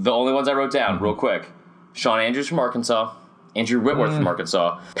the only ones I wrote down real quick. Sean Andrews from Arkansas. Andrew Whitworth from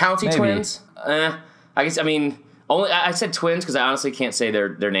Arkansas. Pouncey twins. I guess, I mean, I said twins because I honestly can't say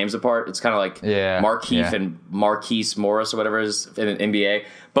their names apart. It's kind of like Markeith and Marquise Morris or whatever it is in an NBA.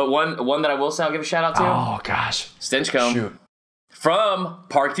 But one that I will say I'll give a shout out to. Oh, gosh. Stinchcomb. Shoot. From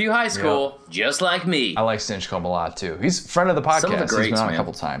Parkview High School, just like me. I like Stinchcomb a lot, too. He's a friend of the podcast. Some of the greats, he's been on a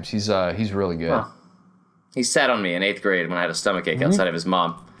couple times. He's really good. Huh. He sat on me in 8th grade when I had a stomachache outside of his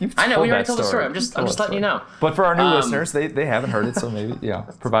mom. I know, we already told the story. I'm just letting you know. But for our new listeners, they haven't heard it, so maybe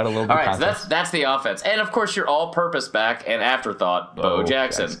provide a little bit of context. All right, so that's the offense. And, of course, your all-purpose back and afterthought, Bo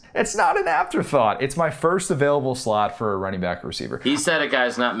Jackson. It's not an afterthought. It's my first available slot for a running back or receiver. He said it,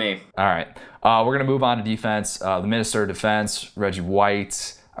 guys, not me. All right. We're going to move on to defense. The Minister of Defense, Reggie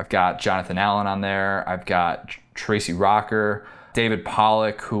White. I've got Jonathan Allen on there. I've got Tracy Rocker. David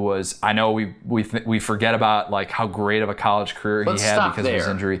Pollock, who was, I know we forget about like how great of a college career he had because of his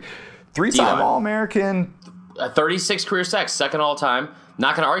injury. 3-time All-American. 36 career sacks, second all-time.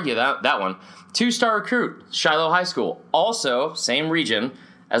 Not going to argue that one. 2-star recruit, Shiloh High School. Also, same region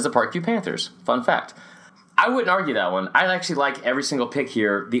as the Parkview Panthers. Fun fact. I wouldn't argue that one. I actually like every single pick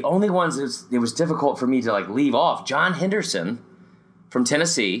here. The only ones it was difficult for me to like leave off. John Henderson from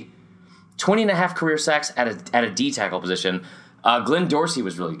Tennessee, 20.5 career sacks at a D tackle position. Glenn Dorsey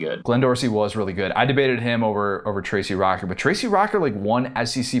was really good. Glenn Dorsey was really good. I debated him over Tracy Rocker, but Tracy Rocker like won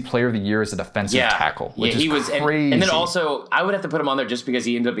SEC Player of the Year as a defensive tackle, which is crazy. And then also, I would have to put him on there just because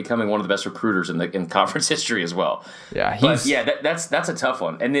he ended up becoming one of the best recruiters in conference history as well. Yeah, that's a tough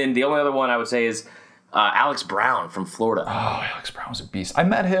one. And then the only other one I would say is Alex Brown from Florida. Oh, Alex Brown was a beast. I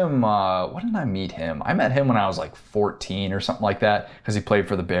met him, when did I meet him? I met him when I was like 14 or something like that because he played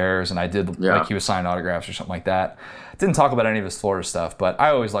for the Bears and I did like he was signing autographs or something like that. Didn't talk about any of his Florida stuff, but I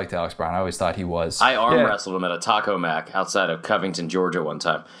always liked Alex Brown. I always thought he was. I arm wrestled him at a Taco Mac outside of Covington, Georgia one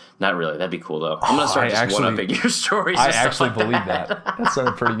time. Not really. That'd be cool, though. I'm going to start just one-upping your stories. I actually believe that. That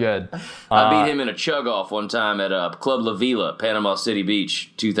sounded pretty good. I beat him in a chug-off one time at Club La Vila, Panama City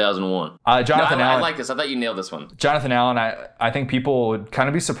Beach, 2001. Jonathan Allen. I like this. I thought you nailed this one. Jonathan Allen, I think people would kind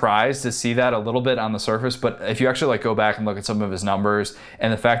of be surprised to see that a little bit on the surface, but if you actually like go back and look at some of his numbers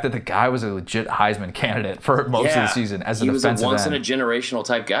and the fact that the guy was a legit Heisman candidate for most of the season as a defensive end. He was a once-in-a-generational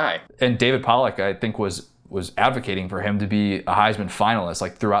type guy. And David Pollock, I think, was advocating for him to be a Heisman finalist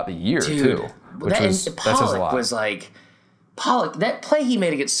like throughout the year too, which that says a lot. Was like Pollock, that play he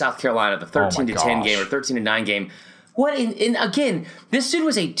made against South Carolina, the 13-10 game or 13-9 game. What in again? This dude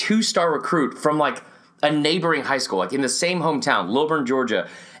was a 2-star recruit from like a neighboring high school, like in the same hometown, Lilburn, Georgia.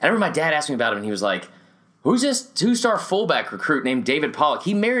 And I remember my dad asked me about him, and he was like, "Who's this 2-star fullback recruit named David Pollock?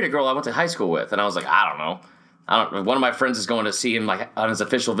 He married a girl I went to high school with." And I was like, "I don't know. One of my friends is going to see him like on his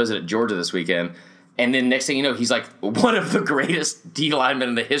official visit at Georgia this weekend." And then next thing you know, he's like one of the greatest D linemen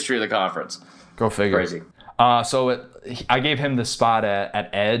in the history of the conference. Go figure. Crazy. I gave him the spot at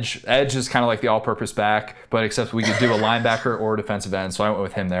edge. Edge is kind of like the all-purpose back, but except we could do a linebacker or a defensive end, so I went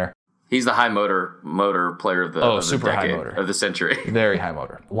with him there. He's the high motor player of the super decade, high motor of the century. Very high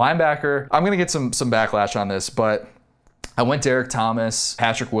motor. Linebacker, I'm going to get some backlash on this, but I went Derek Thomas,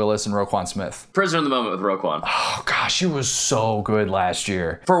 Patrick Willis, and Roquan Smith. Prisoner of the moment with Roquan. Oh, gosh, he was so good last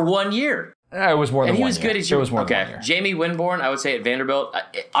year. For 1 year. It was more than 1 year. And he was good as you. It was more than 1 year. Jamie Winborn, I would say at Vanderbilt.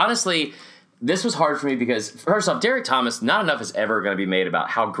 Honestly, this was hard for me because, first off, Derek Thomas, not enough is ever going to be made about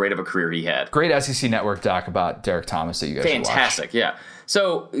how great of a career he had. Great SEC Network doc about Derek Thomas that you guys should watch. Fantastic, yeah.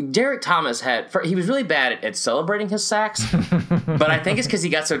 So Derek Thomas he was really bad at celebrating his sacks, but I think it's because he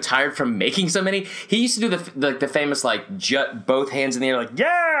got so tired from making so many. He used to do the famous like jut both hands in the air like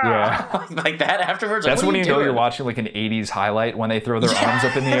like that afterwards. That's like, when you know you're watching like an 80s highlight when they throw their arms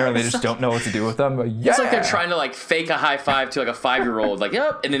up in the air and they just don't know what to do with them. It's like they're trying to like fake a high five to like a 5-year-old like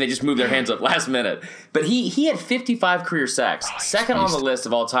yep, and then they just move their hands up last minute. But he had 55 career sacks. Second on the list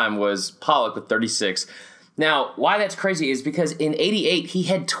of all time was Pollock with 36. Now, why that's crazy is because in 88, he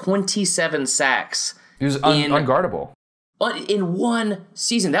had 27 sacks. He was unguardable. in one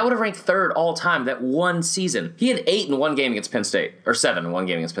season. That would have ranked third all time, that one season. He had 8 in one game against Penn State, or 7 in one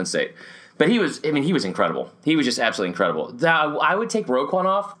game against Penn State. But he was incredible. He was just absolutely incredible. Now, I would take Roquan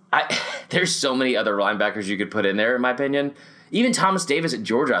off. There's so many other linebackers you could put in there, in my opinion. Even Thomas Davis at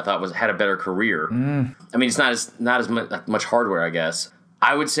Georgia, I thought had a better career. I mean, it's not as much hardware, I guess.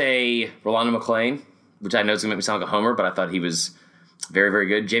 I would say Rolando McClain, which I know is going to make me sound like a homer, but I thought he was very, very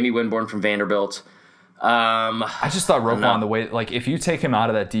good. Jamie Winborn from Vanderbilt. I just thought Roquan, the way, like, if you take him out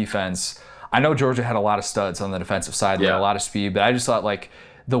of that defense, I know Georgia had a lot of studs on the defensive side. They had a lot of speed, but I just thought, like,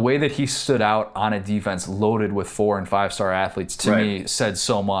 the way that he stood out on a defense loaded with 4- and 5-star athletes, to me, said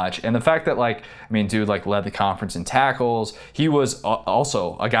so much. And the fact that, like, I mean, dude, like, led the conference in tackles. He was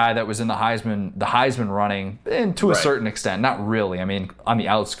also a guy that was in the Heisman running, and to a certain extent, not really. I mean, on the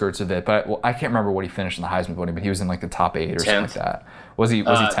outskirts of it. But I can't remember what he finished in the Heisman voting, but he was in, like, the top 8 or something like that. Was he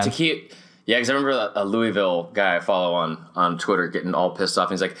 10th? Yeah, because I remember a Louisville guy I follow on Twitter getting all pissed off.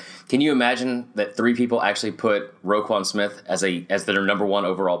 And he's like, "Can you imagine that 3 people actually put Roquan Smith as their number 1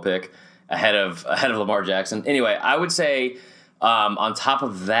 overall pick ahead of Lamar Jackson?" Anyway, I would say on top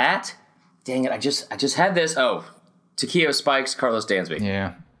of that, dang it, I just had this. Oh, Takeo Spikes, Carlos Dansby.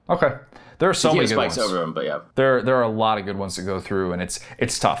 Yeah. Okay. There are so many good ones. Over him, but yeah. There are a lot of good ones to go through, and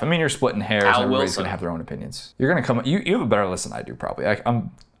it's tough. I mean, you're splitting hairs, and everybody's going to have their own opinions. You're going to come. You have a better list than I do, probably.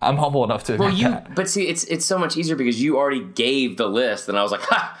 I'm humble enough to admit that. But see, it's so much easier because you already gave the list, and I was like,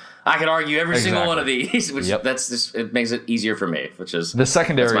 I could argue every single one of these, which that's just, it makes it easier for me, which is the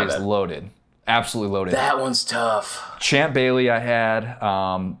secondary is loaded, absolutely loaded. That one's tough. Champ Bailey, I had,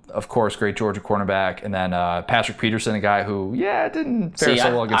 of course, great Georgia cornerback, and then Patrick Peterson, a guy who didn't fare so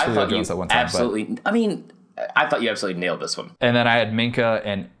well against Julio Jones that one time. Absolutely, I mean, I thought you absolutely nailed this one. And then I had Minka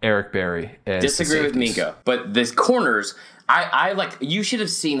and Eric Berry. Disagree with Minka, but the corners. I like, you should have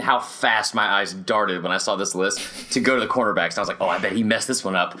seen how fast my eyes darted when I saw this list to go to the cornerbacks. I was like, oh, I bet he messed this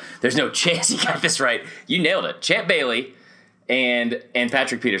one up. There's no chance he got this right. You nailed it. Champ Bailey and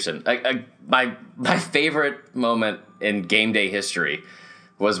Patrick Peterson. My favorite moment in game day history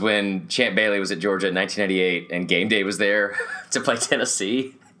was when Champ Bailey was at Georgia in 1998 and game day was there to play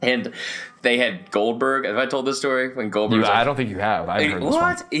Tennessee. And they had Goldberg. Have I told this story? When Goldberg, I don't think you have. I haven't heard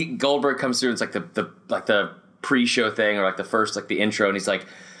this one. Goldberg comes through. It's like the pre-show thing, or like the first, like the intro, and he's like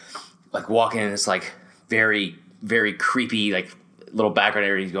walking in this like very, very creepy like little background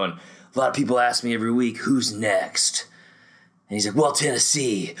area. He's going, a lot of people ask me every week, who's next? And he's like, well,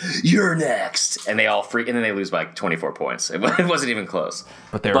 Tennessee, you're next. And they all freak, and then they lose by like 24 points. It wasn't even close.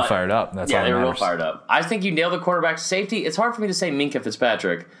 But they were fired up. That's all that they were matters. Real fired up. I think you nailed the quarterback. Safety, it's hard for me to say Minka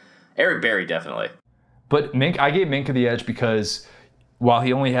Fitzpatrick. Eric Berry, definitely. But I gave Minka the edge because while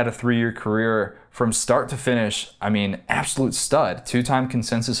he only had a 3-year career, from start to finish, I mean, absolute stud. 2-time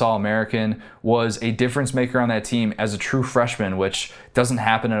consensus All-American, was a difference maker on that team as a true freshman, which doesn't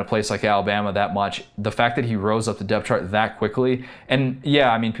happen in a place like Alabama that much. The fact that he rose up the depth chart that quickly, and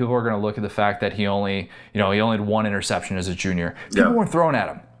I mean, people are going to look at the fact that he only had 1 interception as a junior. People weren't throwing at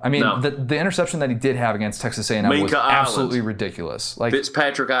him. I mean, the interception that he did have against Texas A&M was absolutely ridiculous. Like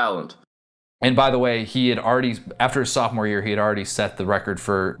Fitzpatrick Island. And by the way, he had already, after his sophomore year, he had already set the record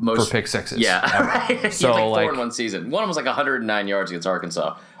for pick sixes. Yeah, right. So, he had like 4 in one season. One of them was like 109 yards against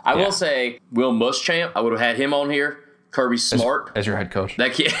Arkansas. I will say, Will Muschamp, I would have had him on here. Kirby Smart. As your head coach.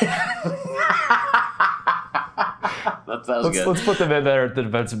 That kid. that was good. Let's put them in there at the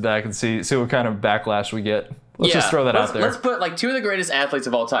defensive back and see what kind of backlash we get. Let's just throw that out there. Let's put like 2 of the greatest athletes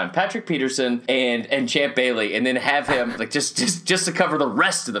of all time, Patrick Peterson and Champ Bailey, and then have him like just to cover the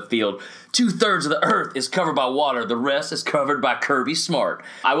rest of the field. 2/3 of the earth is covered by water. The rest is covered by Kirby Smart.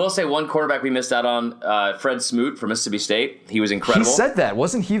 I will say one quarterback we missed out on, Fred Smoot from Mississippi State. He was incredible. He said that.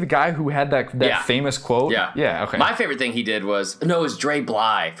 Wasn't he the guy who had that famous quote? Yeah. Yeah, okay. My favorite thing he did was Dre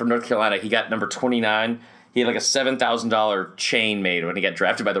Bly from North Carolina. He got number 29. He had like a $7,000 chain made when he got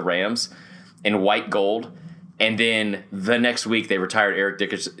drafted by the Rams in white gold. And then the next week, they retired Eric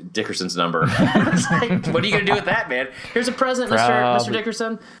Dickerson's number. Like, what are you going to do with that, man? Here's a present, Mr.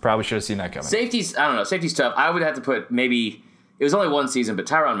 Dickerson. Probably should have seen that coming. Safety's, I don't know. Safety's tough. I would have to put maybe, it was only 1 season, but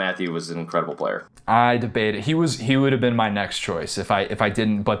Tyrann Mathieu was an incredible player. I debated. He would have been my next choice if I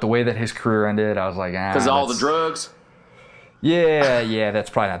didn't. But the way that his career ended, I was like, because all the drugs. Yeah,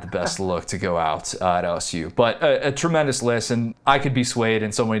 that's probably not the best look to go out at LSU. But a tremendous list, and I could be swayed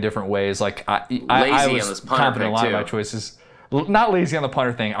in so many different ways. Like I was confident in a lot of my choices. Not lazy on the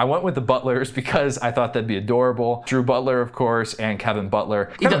punter thing. I went with the Butlers because I thought that'd be adorable. Drew Butler, of course, and Kevin Butler.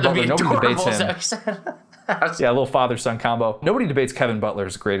 Kevin Butler, nobody debates him. Yeah, a little father-son combo. Nobody debates Kevin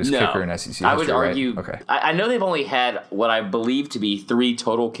Butler's greatest kicker in SEC history. I would argue. Right? Okay. I know they've only had what I believe to be 3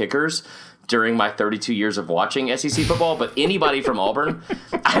 total kickers during my 32 years of watching SEC football, but anybody from Auburn,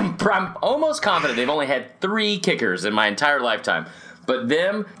 I'm almost confident they've only had 3 kickers in my entire lifetime. But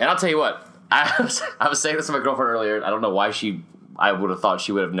them, and I'll tell you what, I was saying this to my girlfriend earlier. I don't know why I would have thought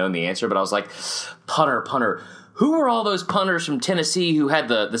she would have known the answer, but I was like, punter. Who were all those punters from Tennessee who had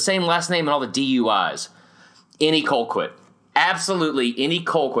the same last name and all the DUIs? Any Colquitt. Absolutely any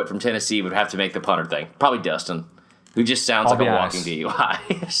Colquitt from Tennessee would have to make the punter thing. Probably Dustin, who just sounds like a walking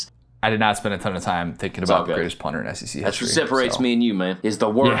DUI. I did not spend a ton of time thinking about the greatest punter in SEC history. That's what separates me and you, man, is the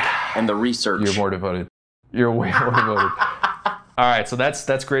work and the research. You're more devoted. You're way more devoted. All right, so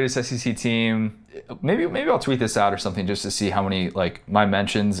that's greatest SEC team. Maybe I'll tweet this out or something just to see how many, like, my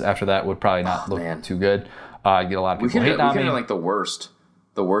mentions after that would probably not look too good. Get a lot of people hating on me. We could like the worst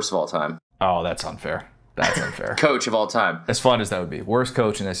of all time. Oh, that's unfair. That's unfair. Coach of all time. As fun as that would be. Worst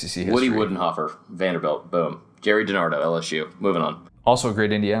coach in SEC history. Woody Woodenhofer, Vanderbilt. Boom. Jerry DiNardo, LSU. Moving on. Also a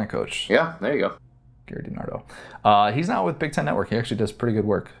great Indiana coach. Yeah, there you go. Gary DiNardo. He's not with Big Ten Network. He actually does pretty good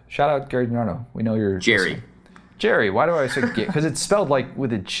work. Shout out Gary DiNardo. We know you're Jerry. Listening. Jerry, why do I say because it's spelled like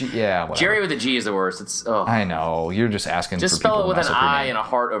with a G? Yeah, whatever. Jerry with a G is the worst. It's I know. You're just asking. Just for people spell it to with mess an up your I name. and a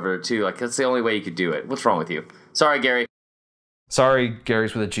heart over it too. Like that's the only way you could do it. What's wrong with you? Sorry, Gary. Sorry,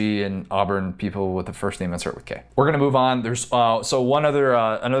 Gary's with a G and Auburn people with the first name that start with K. We're gonna move on. There's so one other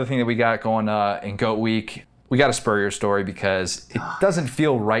another thing that we got going in GOAT Week. We got a Spurrier story because it doesn't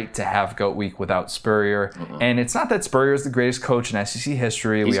feel right to have GOAT Week without Spurrier. And it's not that Spurrier is the greatest coach in SEC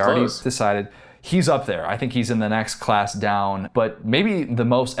history. He's we already close. decided. He's up there. I think he's in the next class down, but maybe the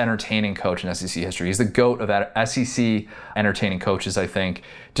most entertaining coach in SEC history. He's the GOAT of SEC entertaining coaches, I think.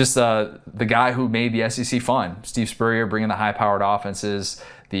 Just the guy who made the SEC fun. Steve Spurrier bringing the high-powered offenses,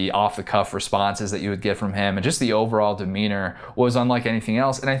 the off-the-cuff responses that you would get from him, and just the overall demeanor was unlike anything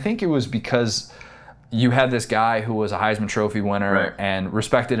else. And I think it was because you had this guy who was a Heisman Trophy winner and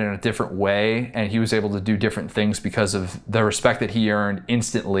respected in a different way, and he was able to do different things because of the respect that he earned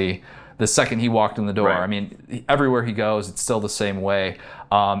instantly the second he walked in the door. I mean, everywhere he goes, it's still the same way.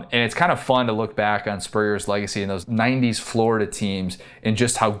 And it's kind of fun to look back on Spurrier's legacy in those 90s Florida teams and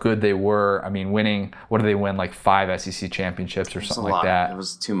just how good they were. I mean, winning, what did they win, like 5 SEC championships or something like that? It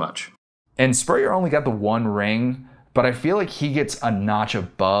was too much. And Spurrier only got the 1 ring, but I feel like he gets a notch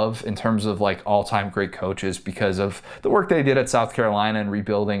above in terms of like all-time great coaches because of the work they did at South Carolina and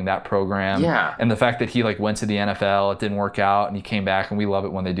rebuilding that program. Yeah. And the fact that he like went to the NFL, it didn't work out, and he came back, and we love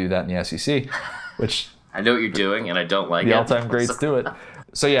it when they do that in the SEC, which I know what you're doing, and I don't like the it. all-time greats do it.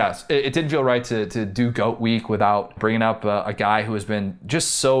 So yeah, it didn't feel right to do GOAT Week without bringing up a guy who has been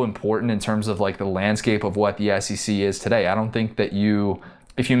just so important in terms of like the landscape of what the SEC is today. I don't think that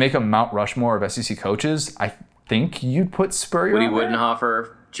if you make a Mount Rushmore of SEC coaches, I think you'd put Spurrier Woody on there.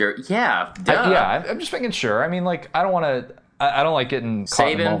 Woodenhofer, Jerry. Yeah, duh. I'm just making sure. I mean, like, I don't like getting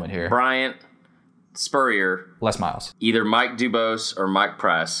caught in the Saban, moment here. Bryant, Spurrier, Les Miles, either Mike Dubose or Mike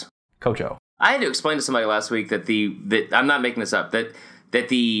Price. Coach O. I had to explain to somebody last week that I'm not making this up, that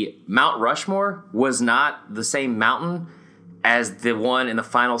the Mount Rushmore was not the same mountain as the one in the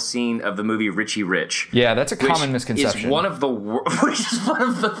final scene of the movie Richie Rich. Yeah, that's a common misconception. Which is one of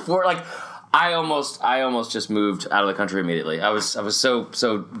the four, like, I almost just moved out of the country immediately. I was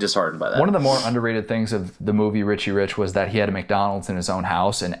so disheartened by that. One of the more underrated things of the movie Richie Rich was that he had a McDonald's in his own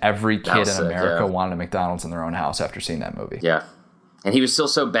house, and every kid in America wanted a McDonald's in their own house after seeing that movie. Yeah, and he was still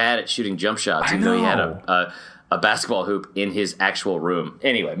so bad at shooting jump shots, even though he had a basketball hoop in his actual room.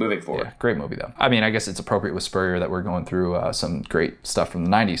 Anyway, moving forward. Yeah, great movie, though. I mean, I guess it's appropriate with Spurrier that we're going through some great stuff from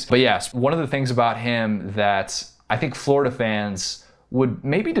the 90s. But yes, one of the things about him that I think Florida fans would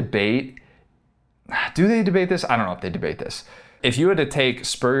maybe debate. Do they debate this? I don't know if they debate this. If you had to take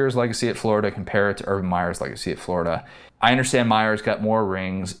Spurrier's legacy at Florida, compare it to Urban Meyer's legacy at Florida, I understand Meyer's got more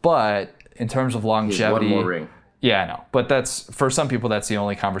rings, but in terms of longevity... He's one more ring. Yeah, I know. But that's, for some people, that's the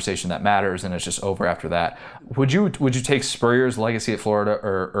only conversation that matters, and it's just over after that. Would you take Spurrier's legacy at Florida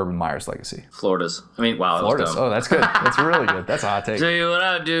or Urban Meyer's legacy? Florida's. I mean, wow, Florida's. That was dumb. Oh, that's good. That's really good. That's a hot take. Tell you what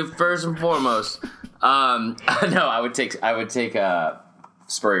I would do first and foremost. No, I would take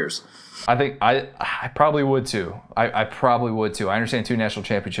Spurrier's. I think I probably would too. I probably would too. I understand 2 national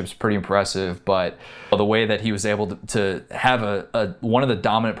championships, pretty impressive, but the way that he was able to have a one of the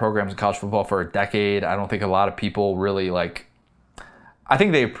dominant programs in college football for a decade, I don't think a lot of people really like. I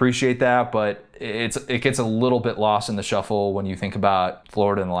think they appreciate that, but it gets a little bit lost in the shuffle when you think about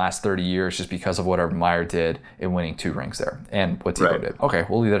Florida in the last 30 years, just because of what Urban Meyer did in winning 2 rings there and what Tebow did. Okay,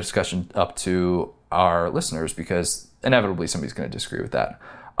 we'll leave that discussion up to our listeners because inevitably somebody's going to disagree with that.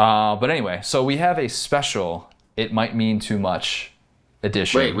 But anyway, so we have a special "It Might Mean Too Much"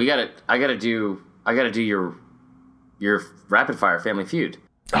 edition. Wait, I gotta do your rapid fire Family Feud.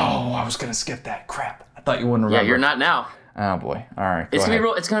 Oh, I was going to skip that. Crap. I thought you wouldn't remember. Yeah, you're not now. Oh, boy. All right. It's going to be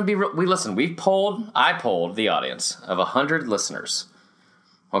real. It's going to be real. I polled the audience of 100 listeners.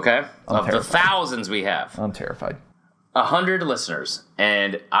 Okay? Of the thousands we have. I'm terrified. 100 listeners.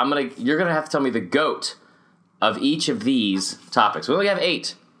 And you're going to have to tell me the GOAT of each of these topics. We only have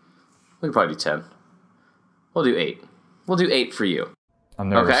 8. We could probably do 10. We'll do 8. We'll do 8 for you. I'm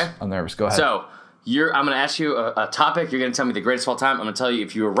nervous. Okay? I'm nervous. Go ahead. So, I'm going to ask you a topic. You're going to tell me the greatest of all time. I'm going to tell you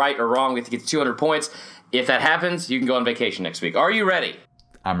if you were right or wrong. We have to get to 200 points. If that happens, you can go on vacation next week. Are you ready?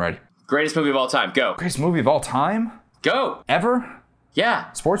 I'm ready. Greatest movie of all time. Go. Greatest movie of all time? Go. Ever? Yeah.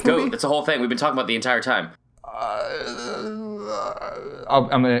 Sports movie? That's the whole thing. We've been talking about the entire time. I'm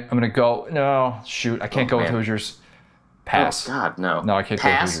gonna go. No, shoot. I can't go with Hoosiers. Pass. Oh, God, no. No, I can't go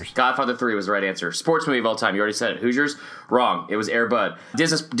with Hoosiers. Godfather 3 was the right answer. Sports movie of all time. You already said it. Hoosiers? Wrong. It was Air Bud.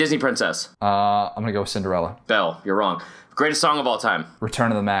 Disney princess. I'm gonna go with Cinderella. Belle. You're wrong. Greatest song of all time.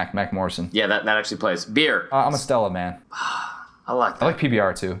 Return of the Mac Morrison. Yeah, that actually plays. Beer. I'm a Stella man. I like that. I like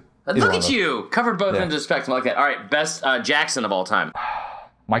PBR too. Look at you. Covered both ends of the spectrum. I like that. All right. Best Jackson of all time.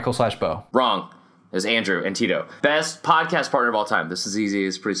 Michael/Bo. Wrong. It was Andrew and Tito. Best podcast partner of all time. This is easy.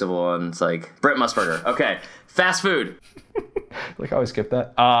 It's a pretty simple one. It's like Brent Musburger. Okay. Fast food. Like I always skip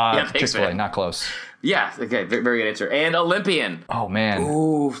that. Yeah, thanks, Chick-fil-A, man. not close. Yeah. Okay. Very good answer. And Olympian. Oh man.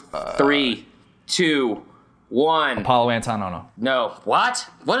 Ooh. 3, 2, 1. Apollo Antonono. No. What?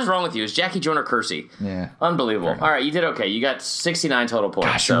 What is wrong with you? Is Jackie Joyner Kersey? Yeah. Unbelievable. All right, you did okay. You got 69 total points.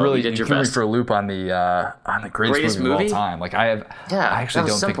 Gosh, so you did your threw me best. for a loop on the greatest movie of all time. Like I actually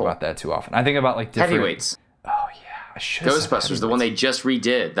don't think about that too often. I think about like different heavyweights. Oh yeah, I should. Ghostbusters, the one they just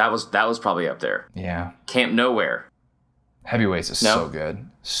redid. That was probably up there. Yeah. Camp Nowhere. Heavyweights is so good.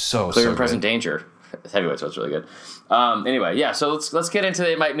 So Clear so and Present good. Danger. Heavyweights was really good. Anyway, yeah. So let's get into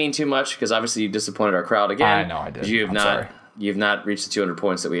it. It might mean too much because obviously you disappointed our crowd again. I know I did. I'm sorry. You've not reached the 200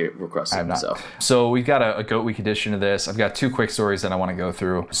 points that we requested. I have not. So, So we've got a GOAT Week edition of this. I've got 2 quick stories that I want to go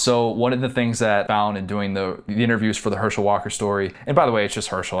through. So one of the things that I found in doing the interviews for the Herschel Walker story, and by the way, it's just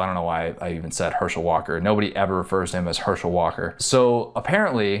Herschel. I don't know why I even said Herschel Walker. Nobody ever refers to him as Herschel Walker. So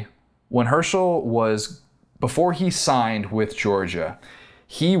apparently, when Herschel before he signed with Georgia,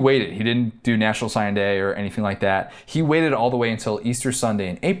 he waited. He didn't do National Signing Day or anything like that. He waited all the way until Easter Sunday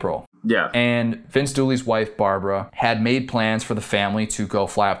in April. yeah. And Vince Dooley's wife, Barbara, had made plans for the family to go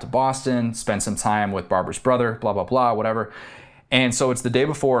fly up to Boston, spend some time with Barbara's brother, blah, blah, blah, whatever. And so it's the day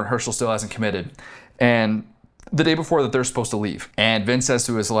before, and Herschel still hasn't committed. And the day before that they're supposed to leave. And Vince says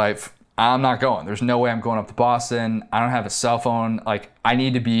to his wife, I'm not going. There's no way I'm going up to Boston. I don't have a cell phone. Like, I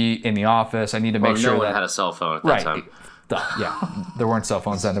need to be in the office. I need to make sure no that... one had a cell phone at that time. Yeah, there weren't cell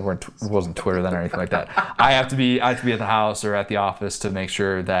phones then. There wasn't Twitter then or anything like that. I have to be at the house or at the office to make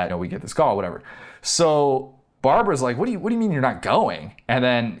sure that we get this call, whatever. So Barbara's like, "What do you mean you're not going?" And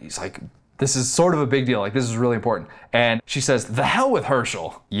then he's like, "This is sort of a big deal. Like this is really important." And she says, "The hell with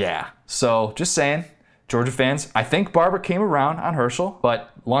Herschel." Yeah. So just saying, Georgia fans, I think Barbara came around on Herschel,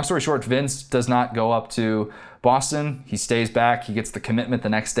 but long story short, Vince does not go up to Boston. He stays back. He gets the commitment the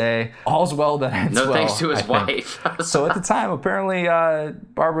next day. All's well that ends well. No thanks to his wife. So at the time, apparently,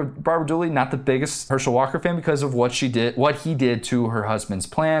 Barbara Dooley, not the biggest Herschel Walker fan because of what he did to her husband's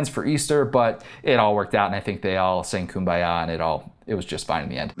plans for Easter, but it all worked out, and I think they all sang Kumbaya, and it was just fine in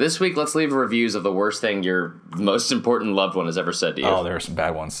the end. This week, let's leave reviews of the worst thing your most important loved one has ever said to you. Oh, there are some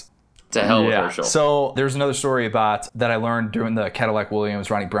bad ones. To hell with Herschel. So there's another story that I learned during the Cadillac Williams,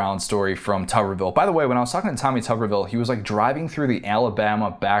 Ronnie Brown story from Tuberville. By the way, when I was talking to Tommy Tuberville, he was like driving through the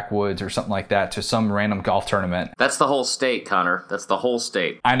Alabama backwoods or something like that to some random golf tournament. That's the whole state, Connor. That's the whole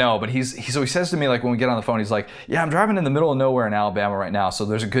state. I know, but he says to me, like, when we get on the phone, he's like, yeah, I'm driving in the middle of nowhere in Alabama right now, so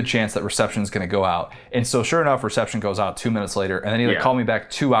there's a good chance that reception's going to go out. And so sure enough, reception goes out 2 minutes later, and then he called me back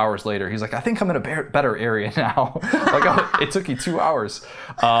 2 hours later. He's like, I think I'm in a better area now. Like, oh, it took you 2 hours.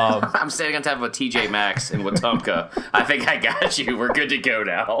 I'm standing on top of a TJ Maxx in Wetumpka. I think I got you. We're good to go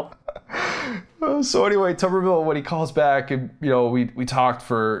now. So anyway, Tuberville, when he calls back, and we talked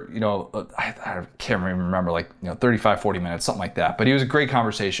for I can't even remember, like 35, 40 minutes, something like that. But it was a great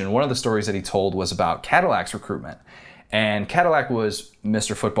conversation. One of the stories that he told was about Cadillac's recruitment, and Cadillac was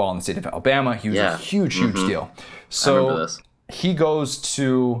Mr. Football in the state of Alabama. He was a huge deal. So I remember this. He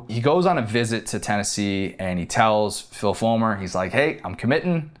goes on a visit to Tennessee, and he tells Phil Fulmer, he's like, hey, I'm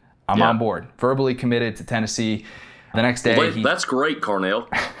committing. I'm on board. Verbally committed to Tennessee. The next day... that's great, Cornell.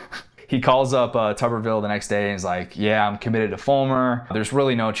 He calls up Tuberville the next day and he's like, yeah, I'm committed to Fulmer. There's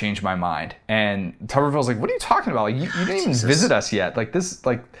really no change in my mind. And Tuberville's like, what are you talking about? Like, you didn't even visit us yet. Like, this,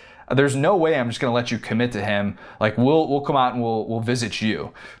 like... There's no way I'm just going to let you commit to him. Like, we'll come out and we'll visit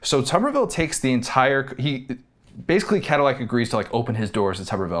you. So Tuberville takes the entire... basically Cadillac agrees to like open his doors to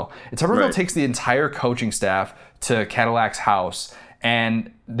Tuberville. And Tuberville takes the entire coaching staff to Cadillac's house,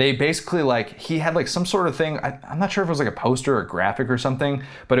 and they basically like, he had like some sort of thing. I'm not sure if it was like a poster or a graphic or something,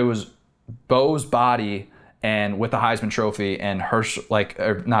 but it was Bo's body and with the Heisman Trophy, and Herschel,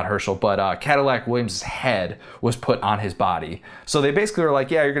 not Herschel, but Cadillac Williams' head was put on his body. So they basically were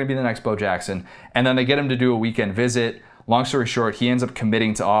like, yeah, you're going to be the next Bo Jackson. And then they get him to do a weekend visit. Long story short, he ends up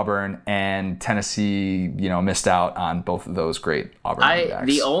committing to Auburn, and Tennessee, missed out on both of those great Auburn running backs.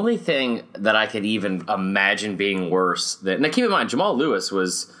 The only thing that I could even imagine being worse than, now keep in mind, Jamal Lewis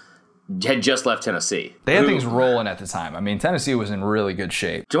had just left Tennessee. They had things rolling at the time. I mean, Tennessee was in really good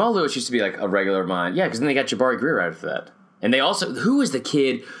shape. Jamal Lewis used to be like a regular of mine. Yeah, because then they got Jabari Greer right after that. And they also, who was the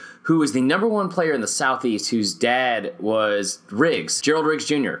kid who was the number one player in the Southeast whose dad was Riggs, Gerald Riggs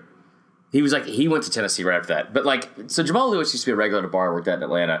Jr.? He went to Tennessee right after that. But so Jamal Lewis used to be a regular at a bar I worked at in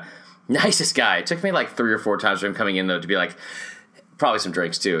Atlanta. Nicest guy. It took me like 3 or 4 times for him coming in, though, to be like, probably some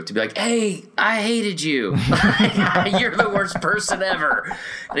drinks too, to be like, hey, I hated you. You're the worst person ever.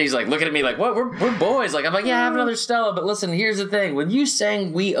 And he's like looking at me like, what? We're boys. Like, I'm like, yeah, I have another Stella, but listen, here's the thing. When you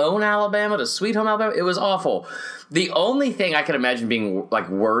sang We Own Alabama to Sweet Home Alabama, it was awful. The only thing I could imagine being like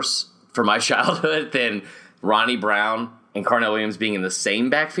worse for my childhood than Ronnie Brown and Carnell Williams being in the same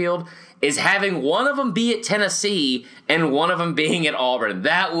backfield is having one of them be at Tennessee and one of them being at Auburn.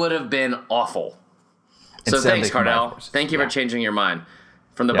 That would have been awful. So thanks, Carnell. Thank you for changing your mind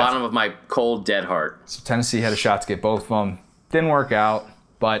from the bottom of my cold, dead heart. So Tennessee had a shot to get both of them. Didn't work out,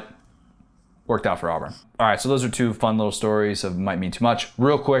 but worked out for Auburn. All right, so those are 2 fun little stories of Might Mean Too Much.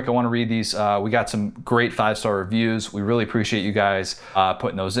 Real quick, I want to read these. We got some great 5-star reviews. We really appreciate you guys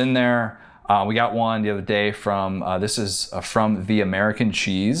putting those in there. We got one the other day from, this is from The American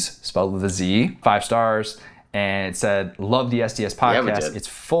Cheese, spelled with a Z, 5 stars. And it said, love the SDS podcast. Yeah, it's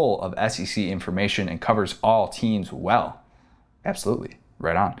full of SEC information and covers all teams well. Absolutely.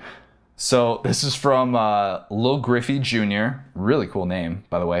 Right on. So this is from Lil Griffey Jr. Really cool name,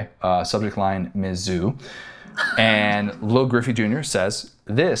 by the way. Subject line, Mizzou. And Lil Griffey Jr. says,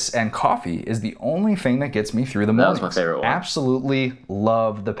 this and coffee is the only thing that gets me through the mornings. That was my favorite one. Absolutely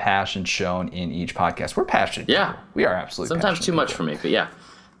love the passion shown in each podcast. We're passionate. Yeah. People. We are absolutely sometimes too much for me, but yeah.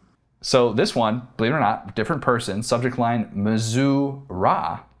 So this one, believe it or not, different person. Subject line, Mizzou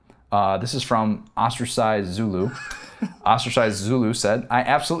Ra. This is from Ostracized Zulu. Ostracized Zulu said, I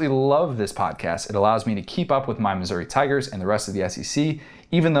absolutely love this podcast. It allows me to keep up with my Missouri Tigers and the rest of the SEC.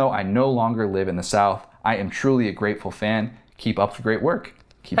 Even though I no longer live in the South, I am truly a grateful fan. Keep up the great work.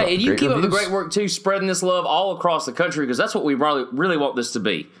 Keep up the great work too, spreading this love all across the country, because that's what we really want this to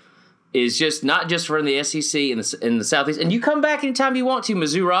be. Is just not just for the SEC in the Southeast. And you come back anytime you want to,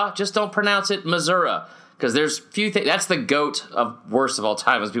 Missouri. Just don't pronounce it Missouri, because there's few things. That's the GOAT of worst of all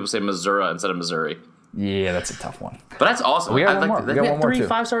time, as people say Missouri instead of Missouri. Yeah, that's a tough one. But that's awesome. We got one more. We got one more 3 too.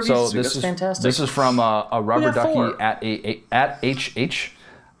 5-star reviews. So that's fantastic. This is from a Rubber Ducky at HH.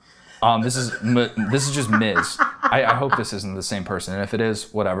 This is just Ms. I hope this isn't the same person, and if it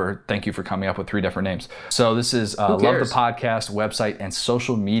is, whatever. Thank you for coming up with 3 different names. So this is love the podcast, website, and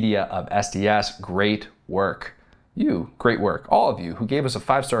social media of SDS. Great work. Great work. All of you who gave us a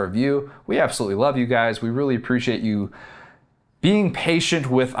 5-star review. We absolutely love you guys. We really appreciate you being patient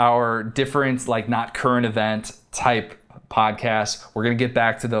with our different, not current event type podcasts. We're going to get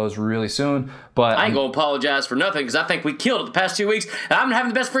back to those really soon. But I ain't going to apologize for nothing, because I think we killed it the past 2 weeks, and I'm having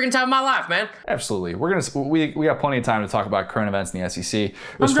the best freaking time of my life, man. Absolutely. We got plenty of time to talk about current events in the SEC. It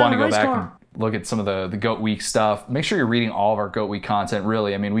was fun to go back and look at some of the GOAT Week stuff. Make sure you're reading all of our GOAT Week content,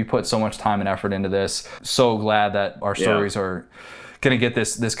 really. I mean, we put so much time and effort into this. So glad that our stories are going to get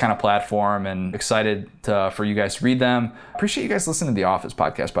this kind of platform, and excited for you guys to read them. Appreciate you guys listening to the Office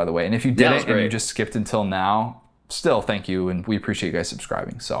podcast, by the way. And if you didn't and you just skipped until now, still thank you, and we appreciate you guys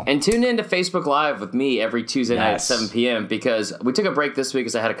subscribing. And tune in to Facebook Live with me every Tuesday night at 7 p.m. because we took a break this week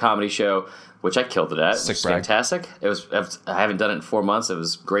because I had a comedy show, which I killed it at. It was fantastic. I haven't done it in 4 months. It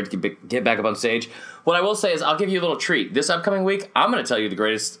was great to get back up on stage. What I will say is I'll give you a little treat. This upcoming week, I'm going to tell you the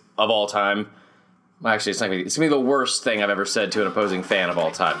greatest of all time. Well, actually, it's going to be the worst thing I've ever said to an opposing fan of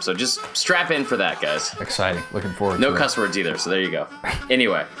all time. So just strap in for that, guys. Exciting. Looking forward to it. No cuss words either, so there you go.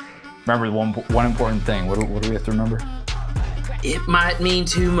 Anyway. Remember one important thing. What do we have to remember? It might mean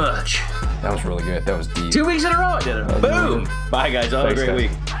too much. That was really good. That was deep. 2 weeks in a row I did it. Boom. Really Bye, guys. Have a great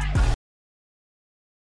week.